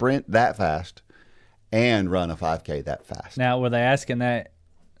somebody sprint that fast and run a 5K that fast? Now, were they asking that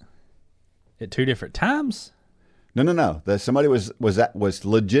at two different times? No. Somebody was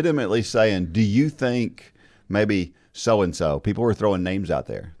legitimately saying, do you think maybe so-and-so, people were throwing names out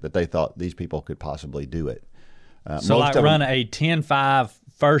there that they thought these people could possibly do it. So like run a 10.5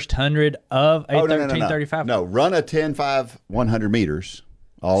 first 100 of a 13.35? No, run a 10.5 100 meters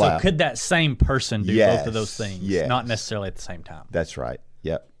all out. So could that same person do both of those things? Yes. Not necessarily at the same time. That's right.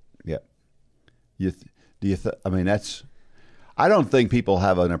 Yep. I don't think people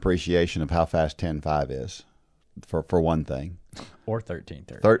have an appreciation of how fast 10.5 is, for one thing. Or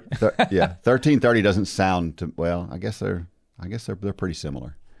 13.30. 13.30 doesn't sound well. I guess they're pretty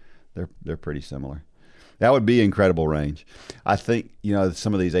similar. They're pretty similar. That would be incredible range. I think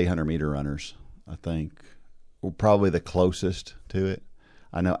some of these 800-meter runners, I think, were probably the closest to it.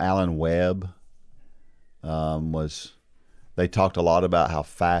 I know Alan Webb They talked a lot about how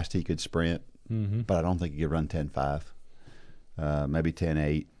fast he could sprint, but I don't think he could run 10.5, maybe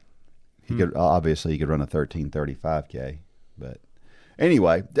 10.8. He could obviously he could run a 13.35K, but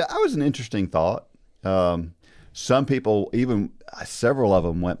anyway, that was an interesting thought. Some people, even several of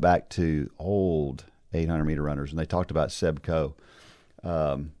them, went back to old 800-meter runners, and they talked about Seb Coe.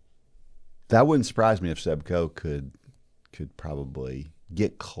 That wouldn't surprise me if Seb Coe could probably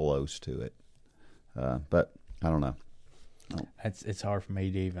get close to it, but I don't know. It's hard for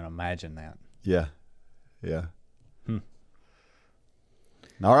me to even imagine that. Yeah.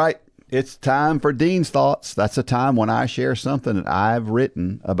 All right. It's time for Dean's Thoughts. That's a time when I share something that I've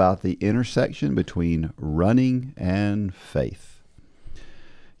written about the intersection between running and faith.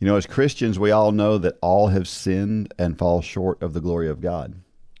 As Christians, we all know that all have sinned and fall short of the glory of God.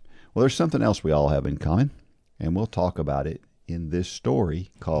 Well, there's something else we all have in common, and we'll talk about it in this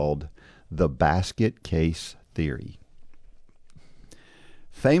story called The Basket Case Theory.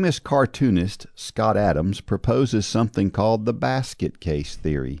 Famous cartoonist Scott Adams proposes something called the basket case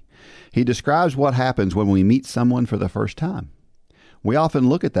theory. He describes what happens when we meet someone for the first time. We often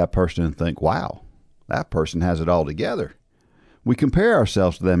look at that person and think, wow, that person has it all together. We compare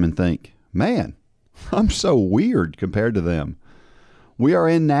ourselves to them and think, man, I'm so weird compared to them. We are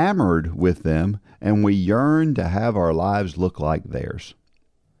enamored with them, and we yearn to have our lives look like theirs.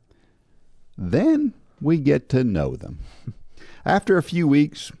 Then we get to know them. After a few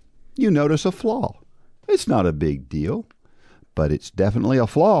weeks, you notice a flaw. It's not a big deal, but it's definitely a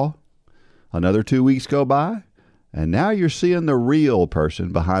flaw. Another 2 weeks go by, and now you're seeing the real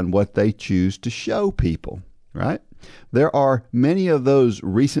person behind what they choose to show people, right? There are many of those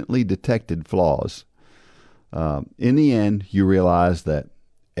recently detected flaws. In the end, you realize that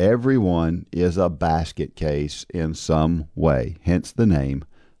everyone is a basket case in some way, hence the name,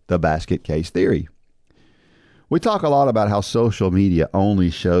 the basket case theory. We talk a lot about how social media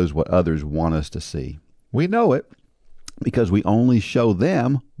only shows what others want us to see. We know it because we only show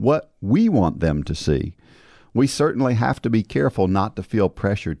them what we want them to see. We certainly have to be careful not to feel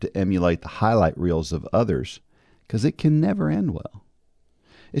pressured to emulate the highlight reels of others, because it can never end well.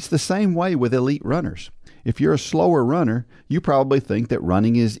 It's the same way with elite runners. If you're a slower runner, you probably think that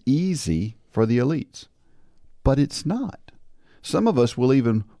running is easy for the elites, but it's not. Some of us will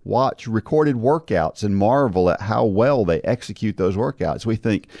even watch recorded workouts and marvel at how well they execute those workouts. We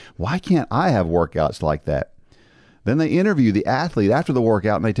think, why can't I have workouts like that? Then they interview the athlete after the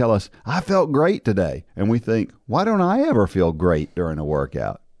workout and they tell us, I felt great today. And we think, why don't I ever feel great during a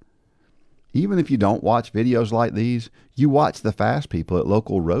workout? Even if you don't watch videos like these, you watch the fast people at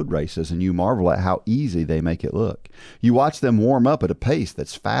local road races and you marvel at how easy they make it look. You watch them warm up at a pace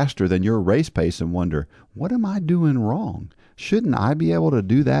that's faster than your race pace and wonder, what am I doing wrong? Shouldn't I be able to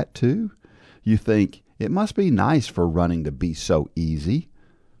do that too? You think, it must be nice for running to be so easy.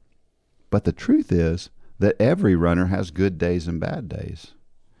 But the truth is that every runner has good days and bad days.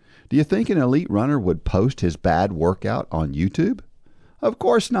 Do you think an elite runner would post his bad workout on YouTube? Of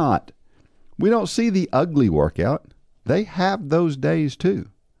course not. We don't see the ugly workout. They have those days too.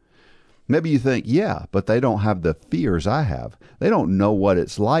 Maybe you think, yeah, but they don't have the fears I have. They don't know what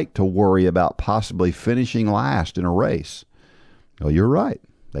it's like to worry about possibly finishing last in a race. Well, you're right.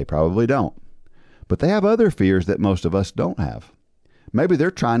 They probably don't. But they have other fears that most of us don't have. Maybe they're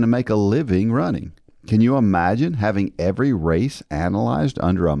trying to make a living running. Can you imagine having every race analyzed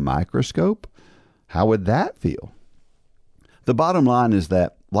under a microscope? How would that feel? The bottom line is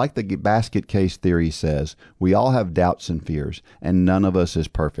that, like the basket case theory says, we all have doubts and fears, and none of us is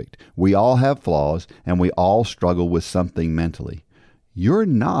perfect. We all have flaws, and we all struggle with something mentally. You're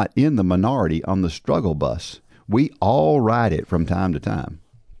not in the minority on the struggle bus. We all ride it from time to time.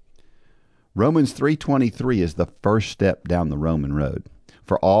 Romans 3:23 is the first step down the Roman road.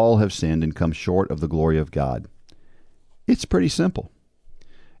 For all have sinned and come short of the glory of God. It's pretty simple.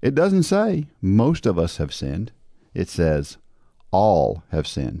 It doesn't say most of us have sinned. It says all have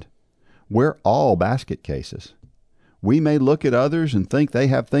sinned. We're all basket cases. We may look at others and think they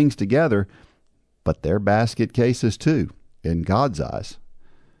have things together, but they're basket cases too, in God's eyes.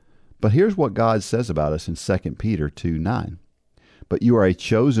 But here's what God says about us in 2 Peter 2:9. But you are a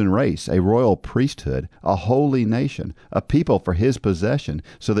chosen race, a royal priesthood, a holy nation, a people for his possession,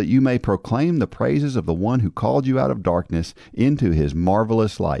 so that you may proclaim the praises of the one who called you out of darkness into his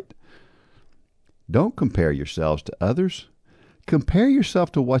marvelous light. Don't compare yourselves to others. Compare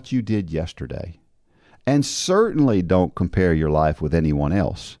yourself to what you did yesterday. And certainly don't compare your life with anyone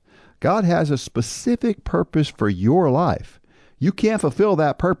else. God has a specific purpose for your life. You can't fulfill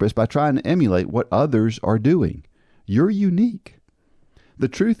that purpose by trying to emulate what others are doing. You're unique. The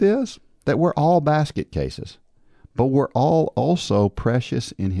truth is that we're all basket cases, but we're all also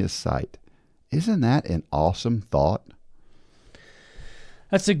precious in his sight. Isn't that an awesome thought?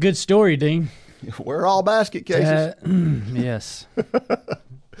 That's a good story, Dean. We're all basket cases. Yes.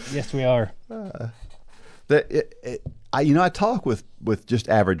 Yes, we are. I talk with just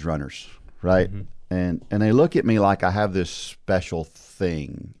average runners, right? Mm-hmm. And they look at me like I have this special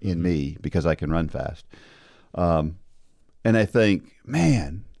thing in me because I can run fast. And they think,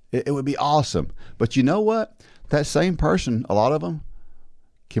 man, it would be awesome. But you know what? That same person, a lot of them,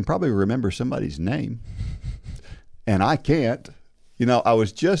 can probably remember somebody's name. And I can't. I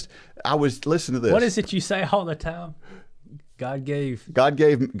was listening to this. What is it you say all the time? God gave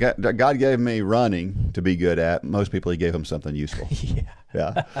me running to be good at. Most people, he gave them something useful.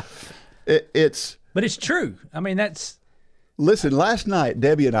 Yeah. But it's true. I mean, Listen, last night,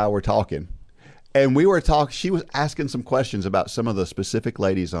 Debbie and I were talking. And we were talking, she was asking some questions about some of the specific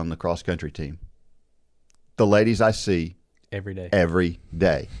ladies on the cross country team. The ladies I see every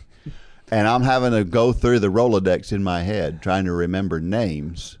day. And I'm having to go through the Rolodex in my head trying to remember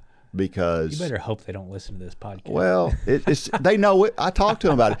names because... You better hope they don't listen to this podcast. Well, they know it. I talked to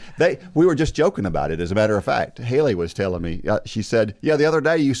them about it. We were just joking about it, as a matter of fact. Haley was telling me, she said, yeah, the other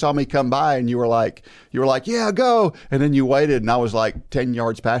day you saw me come by and you were like, yeah, go. And then you waited and I was like 10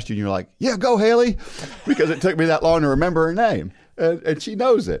 yards past you and you were like, yeah, go, Haley. Because it took me that long to remember her name. And she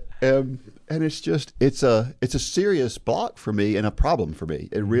knows it. And it's just, it's a serious block for me and a problem for me.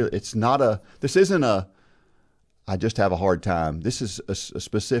 This isn't I just have a hard time. This is a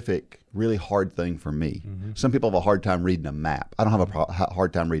specific, really hard thing for me. Mm-hmm. Some people have a hard time reading a map. I don't have a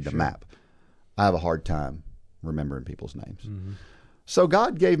hard time reading a map. I have a hard time remembering people's names. Mm-hmm. So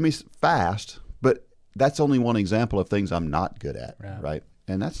God gave me fast, but that's only one example of things I'm not good at, right?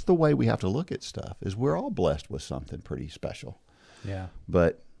 And that's the way we have to look at stuff, is we're all blessed with something pretty special. Yeah.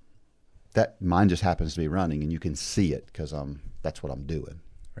 But that mine just happens to be running, and you can see it because that's what I'm doing.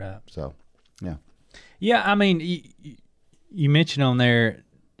 Right. So, yeah. Yeah, I mean, you mentioned on there,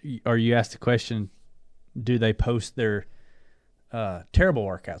 or you asked the question, do they post their terrible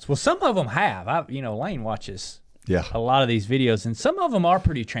workouts? Well, some of them have. Lane watches a lot of these videos, and some of them are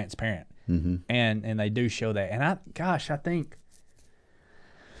pretty transparent, mm-hmm. and they do show that. And I think,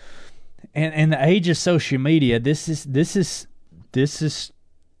 and the age of social media, this is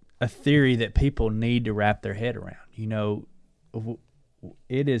a theory that people need to wrap their head around.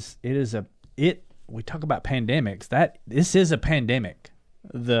 We talk about pandemics. This is a pandemic.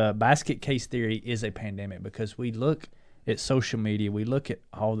 The basket case theory is a pandemic because we look at social media, we look at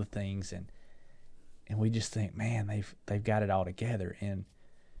all the things, and we just think, man, they've got it all together, and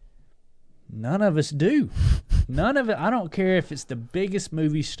none of us do. None of it. I don't care if it's the biggest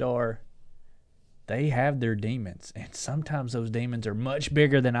movie star. They have their demons, and sometimes those demons are much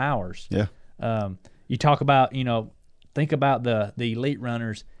bigger than ours. Yeah. You talk about, think about the elite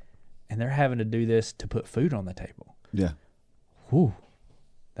runners. And they're having to do this to put food on the table. Yeah. Whew.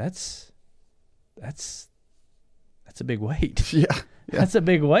 That's a big weight. Yeah. That's a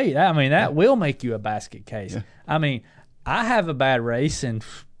big weight. I mean, that will make you a basket case. Yeah. I mean, I have a bad race and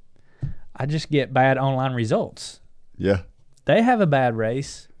I just get bad online results. Yeah. They have a bad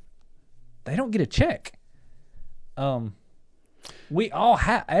race. They don't get a check. We all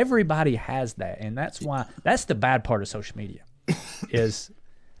everybody has that, and that's the bad part of social media is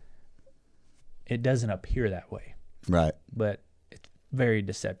it doesn't appear that way. Right. But it's very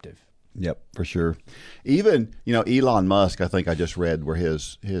deceptive. Yep, for sure. Even, Elon Musk, I think I just read where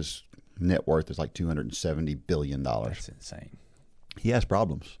his net worth is like $270 billion. That's insane. He has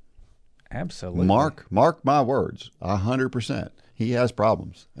problems. Absolutely. Mark my words, 100%. He has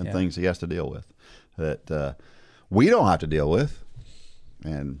problems and things he has to deal with that we don't have to deal with.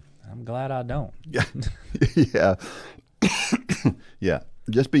 And I'm glad I don't. Yeah. Yeah. Yeah.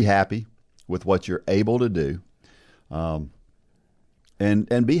 Just be happy with what you're able to do.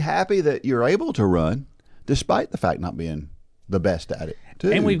 and be happy that you're able to run despite the fact not being the best at it,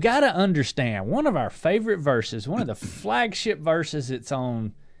 too. And we've got to understand, one of our favorite verses, one of the flagship verses, it's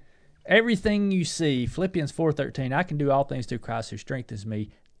on everything you see, Philippians 4:13, I can do all things through Christ who strengthens me.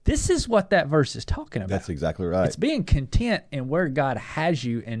 This is what that verse is talking about. That's exactly right. It's being content in where God has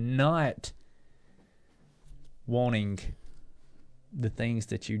you and not wanting the things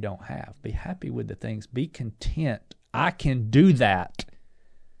that you don't have. Be happy with the things. Be content. I can do that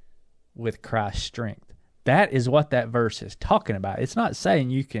with Christ's strength. That is what that verse is talking about. It's not saying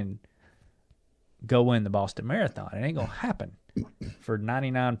you can go win the Boston Marathon. It ain't going to happen for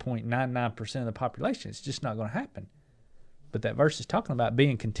 99.99% of the population. It's just not going to happen. But that verse is talking about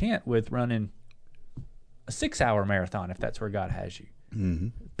being content with running a 6-hour marathon if that's where God has you. Mm-hmm.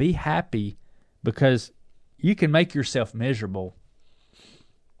 Be happy, because you can make yourself miserable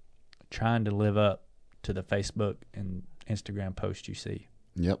trying to live up to the Facebook and Instagram posts you see.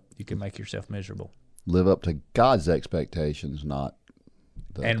 Yep. You can make yourself miserable. Live up to God's expectations, not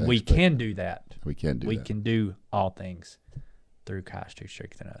the And we can do that. We can do that. We can do all things through Christ who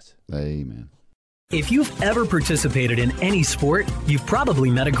strengthens us. Amen. If you've ever participated in any sport, you've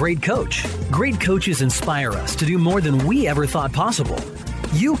probably met a great coach. Great coaches inspire us to do more than we ever thought possible.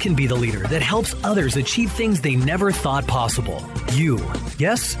 You can be the leader that helps others achieve things they never thought possible. You,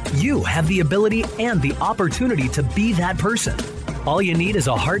 yes, you have the ability and the opportunity to be that person. All you need is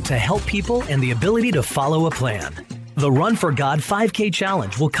a heart to help people and the ability to follow a plan. The Run for God 5K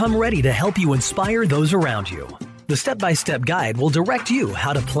Challenge will come ready to help you inspire those around you. The step-by-step guide will direct you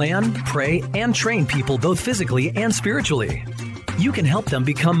how to plan, pray, and train people both physically and spiritually. You can help them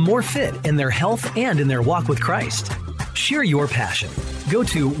become more fit in their health and in their walk with Christ. Share your passion. Go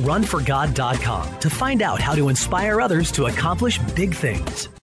to runforgod.com to find out how to inspire others to accomplish big things.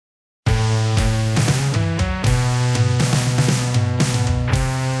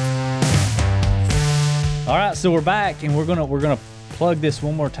 All right, so we're back, and we're gonna plug this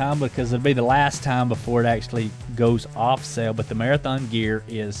one more time because it'll be the last time before it actually goes off sale. But the marathon gear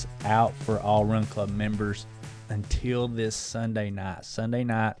is out for all Run Club members until this Sunday night. Sunday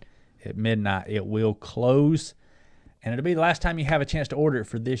night at midnight, it will close, and it'll be the last time you have a chance to order it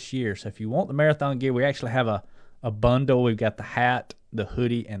for this year. So if you want the marathon gear, we actually have a bundle. We've got the hat, the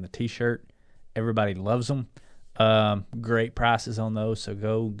hoodie, and the T-shirt. Everybody loves them. Great prices on those, so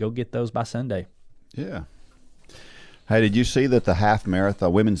go get those by Sunday. Yeah. Hey, did you see that the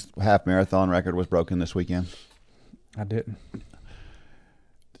women's half marathon record was broken this weekend? I didn't.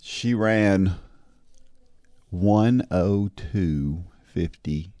 She ran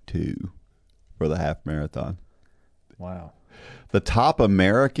 1:02:52 for the half marathon. Wow. The top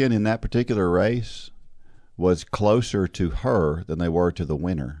American in that particular race was closer to her than they were to the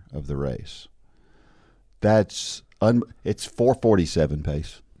winner of the race. It's 4:47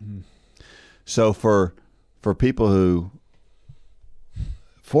 pace. Mm. So for people who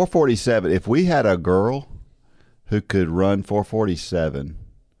 4:47, if we had a girl who could run 4:47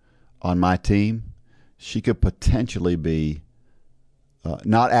 on my team, she could potentially be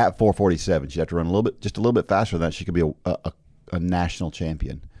not at 4:47. She'd have to run a little bit faster than that. She could be a national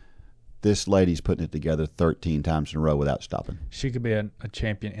champion. This lady's putting it together 13 times in a row without stopping. She could be a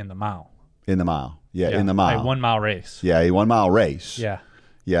champion in the mile. In the mile, yeah. In the mile, a 1 mile race. Yeah, a 1 mile race. Yeah.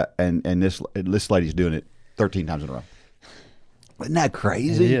 Yeah, and this lady's doing it 13 times in a row. Isn't that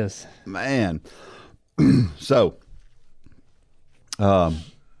crazy? It is. Man. So, I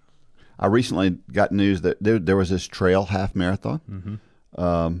recently got news that there was this trail half marathon. Mm-hmm.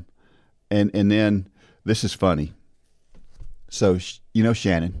 And then, this is funny. So, you know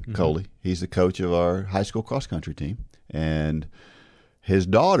Shannon mm-hmm. Coley. He's the coach of our high school cross-country team. And his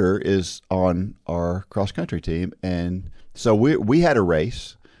daughter is on our cross-country team. And so we had a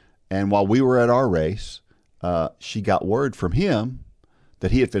race, and while we were at our race, she got word from him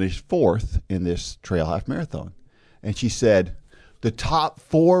that he had finished 4th in this trail half marathon. And she said the top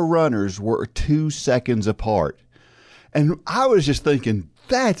 4 runners were 2 seconds apart. And I was just thinking,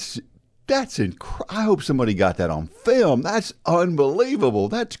 that's I hope somebody got that on film. That's unbelievable.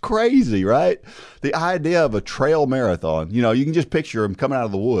 That's crazy, right? The idea of a trail marathon, you can just picture them coming out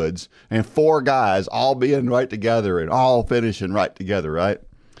of the woods and 4 guys all being right together and all finishing right together, right?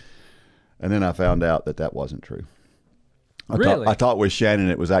 And then I found out that wasn't true. Really? I thought with Shannon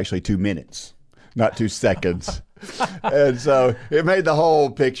it was actually 2 minutes, not 2 seconds. And so it made the whole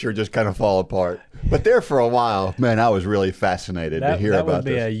picture just kind of fall apart. But there for a while, man, I was really fascinated to hear about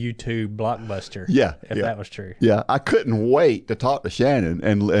this. That would be a YouTube blockbuster. Yeah, if that was true. Yeah, I couldn't wait to talk to Shannon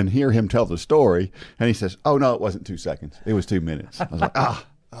and hear him tell the story. And he says, "Oh no, it wasn't 2 seconds. It was 2 minutes." I was like,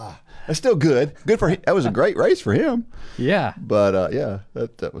 That's still good. Good for him. That was a great race for him. Yeah. But yeah,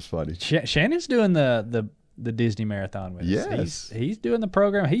 that was funny. Shannon's doing the Disney Marathon with us. Yes. He's doing the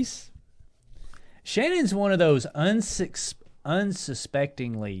program. Shannon's one of those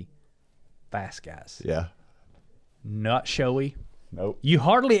unsuspectingly fast guys. Yeah. Not showy. Nope. You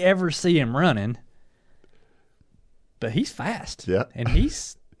hardly ever see him running, but he's fast. Yeah. And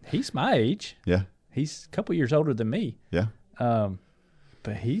he's my age. Yeah. He's a couple years older than me. Yeah.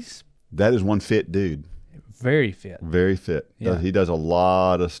 But he's That is one fit dude. very fit. Very fit. Yeah. He does a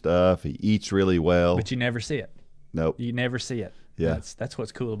lot of stuff. He eats really well. But you never see it. Nope. You never see it. Yeah. That's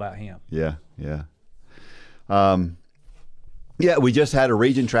what's cool about him. Yeah. Yeah. Yeah, we just had a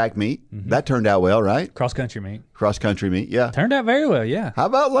region track meet. That turned out well, right? Cross country meet. Cross country meet, yeah. Turned out very well, yeah. How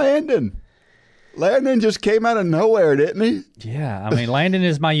about Landon? Landon just came out of nowhere, didn't he? Yeah. I mean, Landon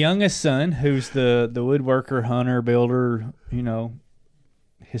is my youngest son, who's the woodworker, hunter, builder,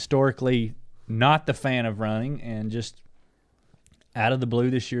 historically not the fan of running, and just out of the blue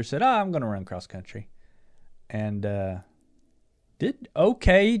this year said, I'm going to run cross country. And did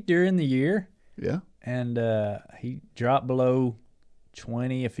okay during the year. Yeah. And he dropped below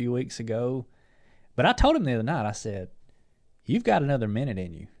 20 a few weeks ago. But I told him the other night, I said, you've got another minute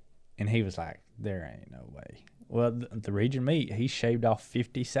in you. And he was like, there ain't no way. Well, the region meet, he shaved off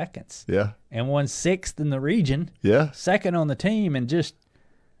 50 seconds. Yeah. And won 6th in the region. Yeah. 2nd on the team. And just,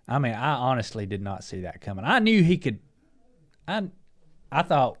 I honestly did not see that coming. I knew he could. I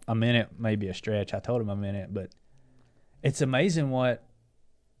thought a minute may be a stretch. I told him a minute. But it's amazing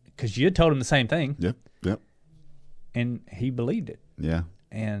because you had told him the same thing. Yep. Yep. And he believed it. Yeah.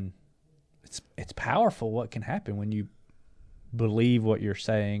 And it's powerful what can happen when you believe what you're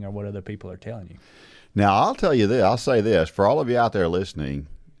saying or what other people are telling you. Now, I'll tell you this. I'll say this. For all of you out there listening,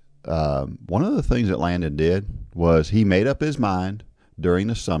 one of the things that Landon did was he made up his mind during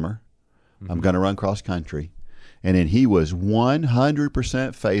the summer, I'm going to run cross country. And then he was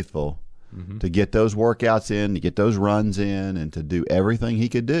 100% faithful to get those workouts in, to get those runs in, and to do everything he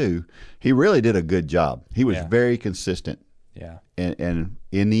could do. He really did a good job. He was very consistent. Yeah. And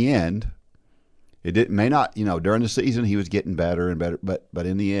in the end, may not, during the season he was getting better and better, but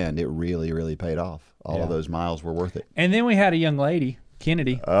in the end, it really, really paid off. All of those miles were worth it. And then we had a young lady,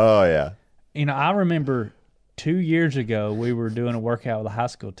 Kennedy. Oh, yeah. I remember 2 years ago we were doing a workout with a high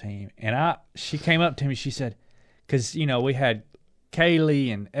school team, and she came up to me. She said, because we had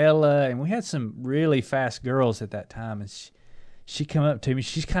Kaylee and Ella, and we had some really fast girls at that time, and she came up to me.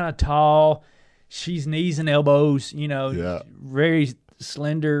 She's kind of tall. She's knees and elbows. Very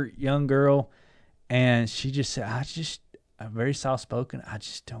slender young girl, and she just said, I'm very soft spoken. I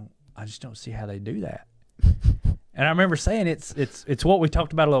just don't see how they do that. And I remember saying it's what we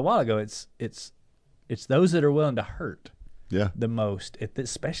talked about a little while ago. It's those that are willing to hurt the most,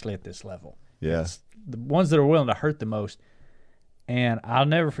 especially at this level. Yeah. It's the ones that are willing to hurt the most. And I'll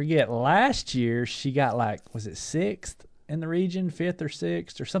never forget, last year she got was it 6th in the region, 5th or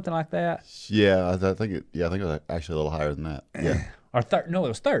 6th or something like that? Yeah, I think it was actually a little higher than that. Yeah. Or third? No, it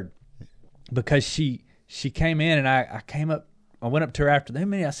was 3rd. Because she came in, and I went up to her after the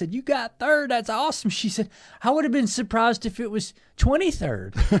meeting. I said, "You got 3rd. That's awesome." She said, "I would have been surprised if it was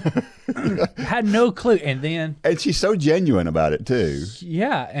 23rd." Had no clue. And she's so genuine about it too.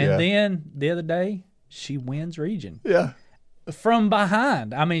 Yeah. And then the other day, she wins region. Yeah. From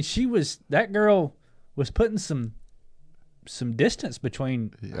behind. I mean, that girl was putting some distance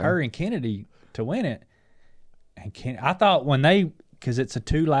between her and Kennedy to win it. And I thought because it's a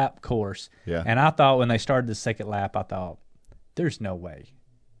 2-lap course. Yeah. And I thought when they started the 2nd lap, I thought, there's no way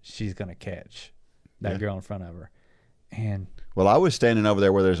she's going to catch that girl in front of her. And well, I was standing over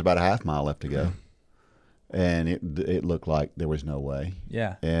there where there's about a half mile left to go, and it looked like there was no way.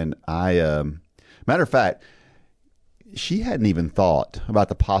 Yeah. And matter of fact, she hadn't even thought about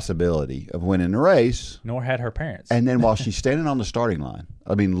the possibility of winning the race. Nor had her parents. And then while she's standing on the starting line,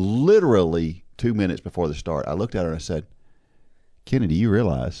 literally 2 minutes before the start, I looked at her and I said, "Kennedy, you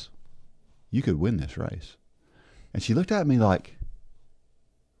realize you could win this race?" And she looked at me like,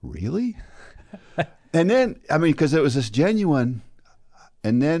 "Really?" And then, because it was this genuine,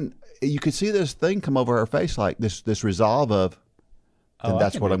 and then you could see this thing come over her face, like this resolve of, and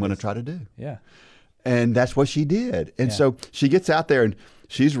that's what I'm going to try to do. Yeah. And that's what she did. And so she gets out there and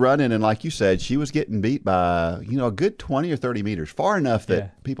she's running, and like you said, she was getting beat by, a good 20 or 30 meters, far enough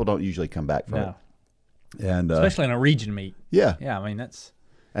that people don't usually come back from it. And especially in a region meet. Yeah. Yeah, that's.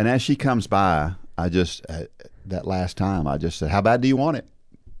 And as she comes by, I just, that last time, I just said, "How bad do you want it?"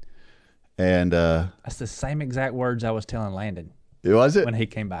 And that's the same exact words I was telling Landon. Was it? When he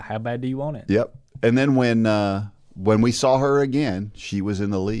came by. "How bad do you want it?" Yep. And then when when we saw her again, she was in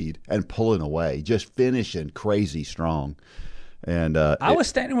the lead and pulling away, just finishing crazy strong. And I was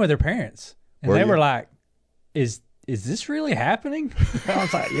standing with her parents, and they were like, "Is this really happening?" I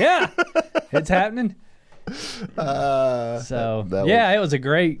was like, "Yeah, it's happening." It was a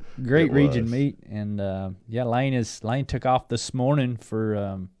great region meet, and Lane took off this morning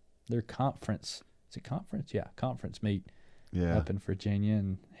for their conference. Is it conference? Yeah, conference meet up in Virginia,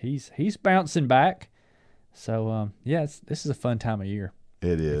 and he's bouncing back. So this is a fun time of year.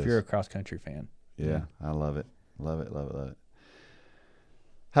 It is if you're a cross country fan. Yeah, I love it. Love it. Love it. Love it.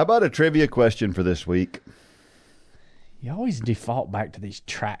 How about a trivia question for this week? You always default back to these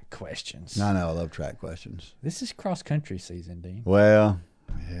track questions. I know. I love track questions. This is cross-country season, Dean. Well,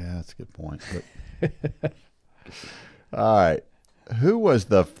 yeah, that's a good point. But all right. Who was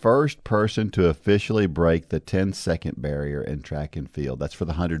the first person to officially break the 10-second barrier in track and field? That's for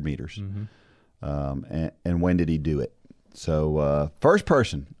the 100 meters. Mm-hmm. And when did he do it? So first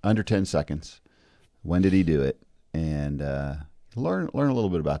person under 10 seconds. When did he do it? And learn a little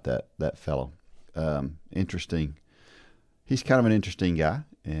bit about that fellow. Interesting. He's kind of an interesting guy,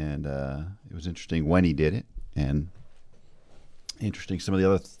 and it was interesting when he did it, and interesting some of the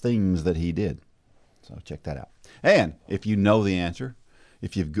other things that he did. So check that out. And if you know the answer,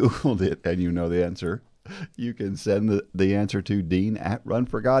 if you've Googled it and you know the answer, you can send the answer to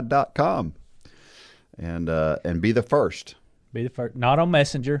dean@runforgod.com and be the first. Be the first. Not on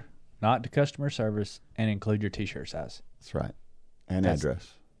Messenger, not to customer service, and include your T-shirt size. That's right. And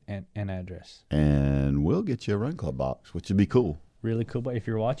address. And address. And we'll get you a Run Club box, which would be cool. Really cool. But if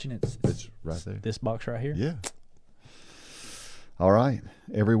you're watching, it's right there. This box right here. Yeah. All right.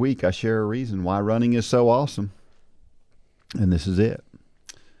 Every week I share a reason why running is so awesome. And this is it.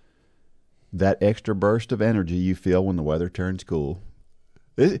 That extra burst of energy you feel when the weather turns cool.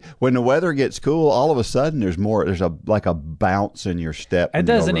 When the weather gets cool, all of a sudden there's like a bounce in your step. It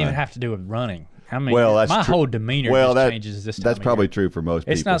doesn't even have to do with running. I mean, my whole demeanor changes this time. That's probably true for most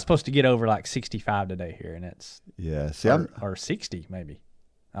people. It's not supposed to get over like 65 today here, and it's or 60 maybe.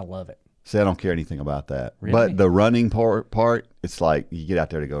 I love it. See, I don't care anything about that. Really? But the running part, it's like you get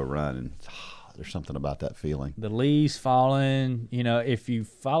out there to go run, and there's something about that feeling. The leaves falling. You know, if you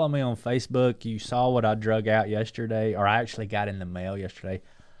follow me on Facebook, you saw what I drug out yesterday, or I actually got in the mail yesterday.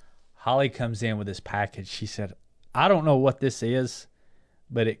 Holly comes in with this package. She said, "I don't know what this is."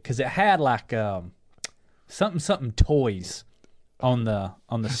 But because it had like something toys on the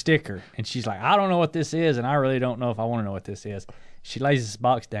sticker, and she's like, "I don't know what this is, and I really don't know if I want to know what this is." She lays this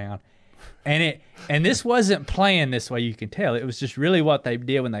box down, and this wasn't planned this way. You can tell it was just really what they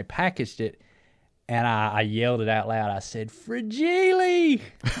did when they packaged it. And I yelled it out loud. I said, "Fragile!"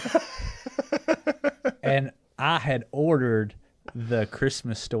 And I had ordered the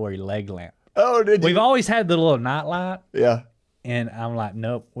Christmas Story leg lamp. Oh, did you? We've always had the little night light. Yeah. And I'm like,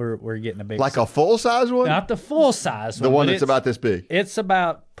 nope, we're getting a big like a full size one? Not the full size one. The one that's about this big. It's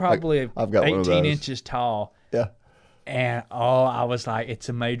about probably I've got 18 inches tall. Yeah. And I was like, it's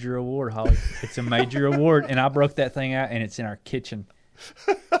a major award, Holly. It's a major award. And I broke that thing out, and it's in our kitchen.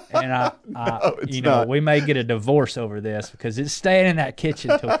 And we may get a divorce over this because it's staying in that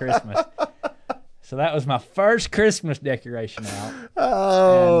kitchen till Christmas. So that was my first Christmas decoration out.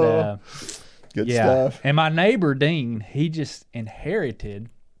 Oh. And, good stuff. And my neighbor, Dean, he just inherited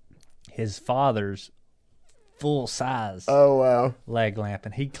his father's full-size leg lamp,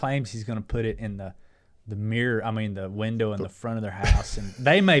 and he claims he's going to put it in the the window in the front of their house. And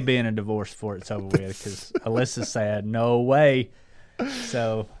they may be in a divorce before it's over with because Alyssa said, no way.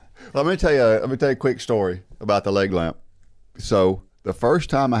 So let me tell you a quick story about the leg lamp. So the first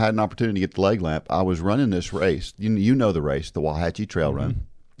time I had an opportunity to get the leg lamp, I was running this race. You know the race, the Wauhatchie Trail Run.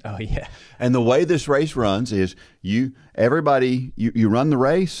 Oh, yeah. And the way this race runs is you run the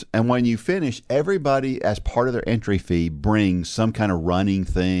race, and when you finish, everybody, as part of their entry fee, brings some kind of running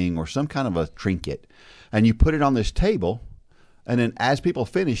thing or some kind of a trinket. And you put it on this table, and then as people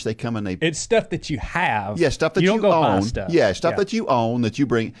finish, they come and they... It's stuff that you have. Yeah, stuff that you don't go own. buy stuff. Yeah, stuff that you own that you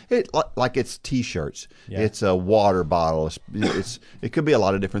bring. Like it's T-shirts. Yeah. It's a water bottle. It could be a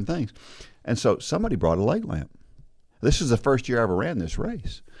lot of different things. And so somebody brought a leg lamp. This is the first year I ever ran this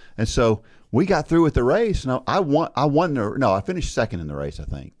race. And so we got through with the race. And I finished second in the race, I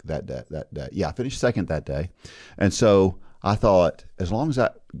think, that day. Yeah, I finished second that day. And so I thought, as long as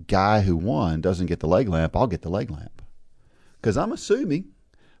that guy who won doesn't get the leg lamp, I'll get the leg lamp. Because I'm assuming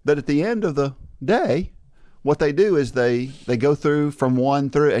that at the end of the day, what they do is they go through from one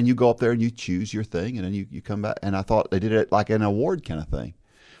through, and you go up there and you choose your thing, and then you come back. And I thought they did it like an award kind of thing.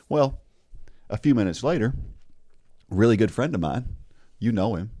 Well, a few minutes later, a really good friend of mine, you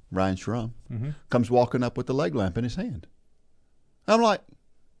know him, Ryan Schrum, comes walking up with the leg lamp in his hand. I'm like,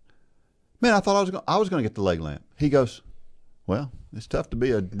 man, I thought I was going to get the leg lamp. He goes, well, it's tough to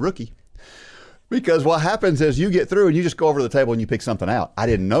be a rookie. Because what happens is you get through and you just go over to the table and you pick something out. I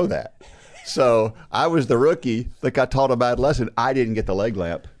didn't know that. So I was the rookie that got taught a bad lesson. I didn't get the leg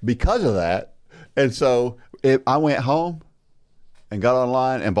lamp because of that. And so I went home and got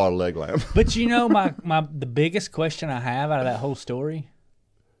online and bought a leg lamp. But you know, the biggest question I have out of that whole story,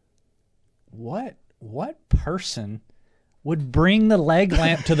 what person would bring the leg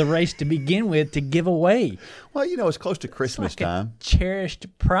lamp to the race to begin with to give away? Well, you know, it's close to Christmas time. Cherished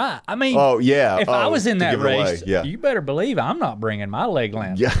pride. I mean, if I was in that race, yeah. You better believe I'm not bringing my leg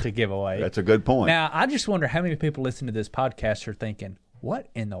lamp to give away. That's a good point. Now, I just wonder how many people listening to this podcast are thinking, what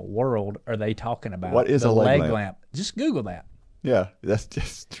in the world are they talking about? What is a leg lamp? Just Google that. Yeah, that's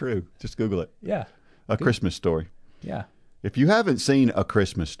just true. Just Google it. Yeah. A Christmas Story. Yeah. If you haven't seen A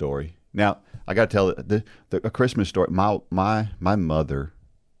Christmas Story, now I got to tell you, A Christmas Story. My mother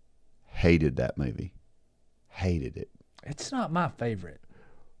hated that movie. Hated it. It's not my favorite,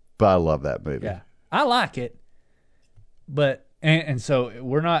 but I love that movie. Yeah, I like it, but and so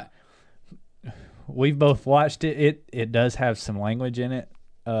we're not. We've both watched it. It does have some language in it.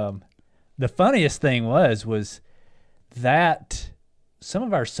 The funniest thing was that some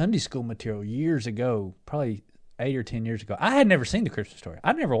of our Sunday school material years ago, probably 8 or 10 years ago, I had never seen The Christmas Story.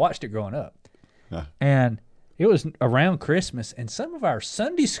 I'd never watched it growing up. Yeah. And it was around Christmas, and some of our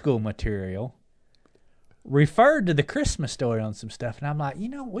Sunday school material referred to The Christmas Story on some stuff. And I'm like,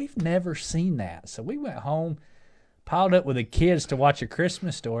 we've never seen that. So we went home, piled up with the kids to watch A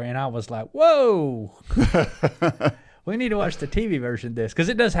Christmas Story, and I was like, whoa, we need to watch the TV version of this, because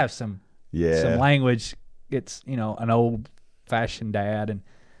it does have some language. It's, an old-fashioned dad.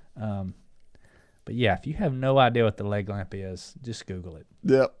 And but, yeah, if you have no idea what the leg lamp is, just Google it.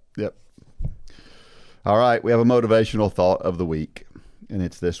 Yep. All right, we have a motivational thought of the week, and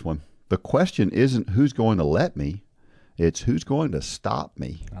it's this one. The question isn't who's going to let me, it's who's going to stop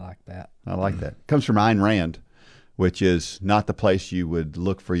me. I like that. It comes from Ayn Rand, which is not the place you would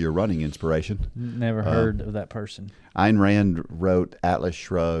look for your running inspiration. Never heard of that person. Ayn Rand wrote Atlas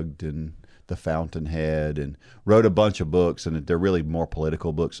Shrugged and The Fountainhead, and wrote a bunch of books, and they're really more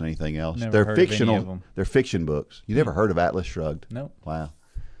political books than anything else. Never heard fictional. of any of them. They're fiction books. You never heard of Atlas Shrugged? Nope. Wow.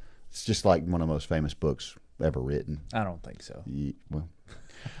 It's just like one of the most famous books ever written. I don't think so.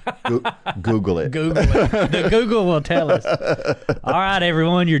 Google it. Google it. The Google will tell us. All right,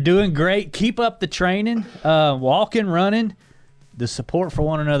 everyone, you're doing great. Keep up the training, walking, running. The support for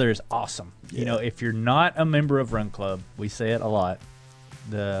one another is awesome. Yeah. If you're not a member of Run Club, we say it a lot,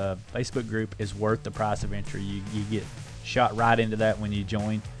 the Facebook group is worth the price of entry. You get shot right into that when you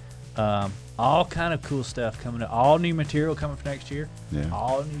join. All kind of cool stuff coming up. All new material coming for next year. Yeah.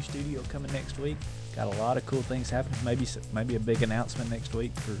 All new studio coming next week. Got a lot of cool things happening. Maybe a big announcement next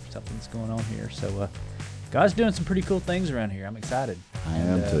week for something that's going on here. So, God's doing some pretty cool things around here. I'm excited. I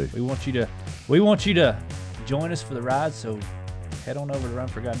am too. We want you to join us for the ride. So head on over to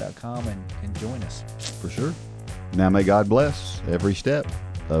runforgod.com and join us. For sure. Now may God bless every step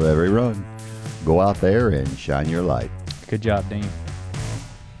of every run. Go out there and shine your light. Good job, Dean.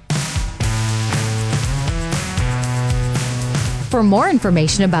 For more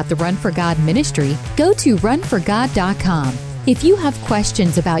information about the Run for God ministry, go to runforgod.com. If you have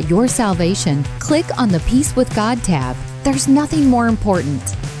questions about your salvation, click on the Peace with God tab. There's nothing more important.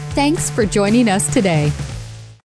 Thanks for joining us today.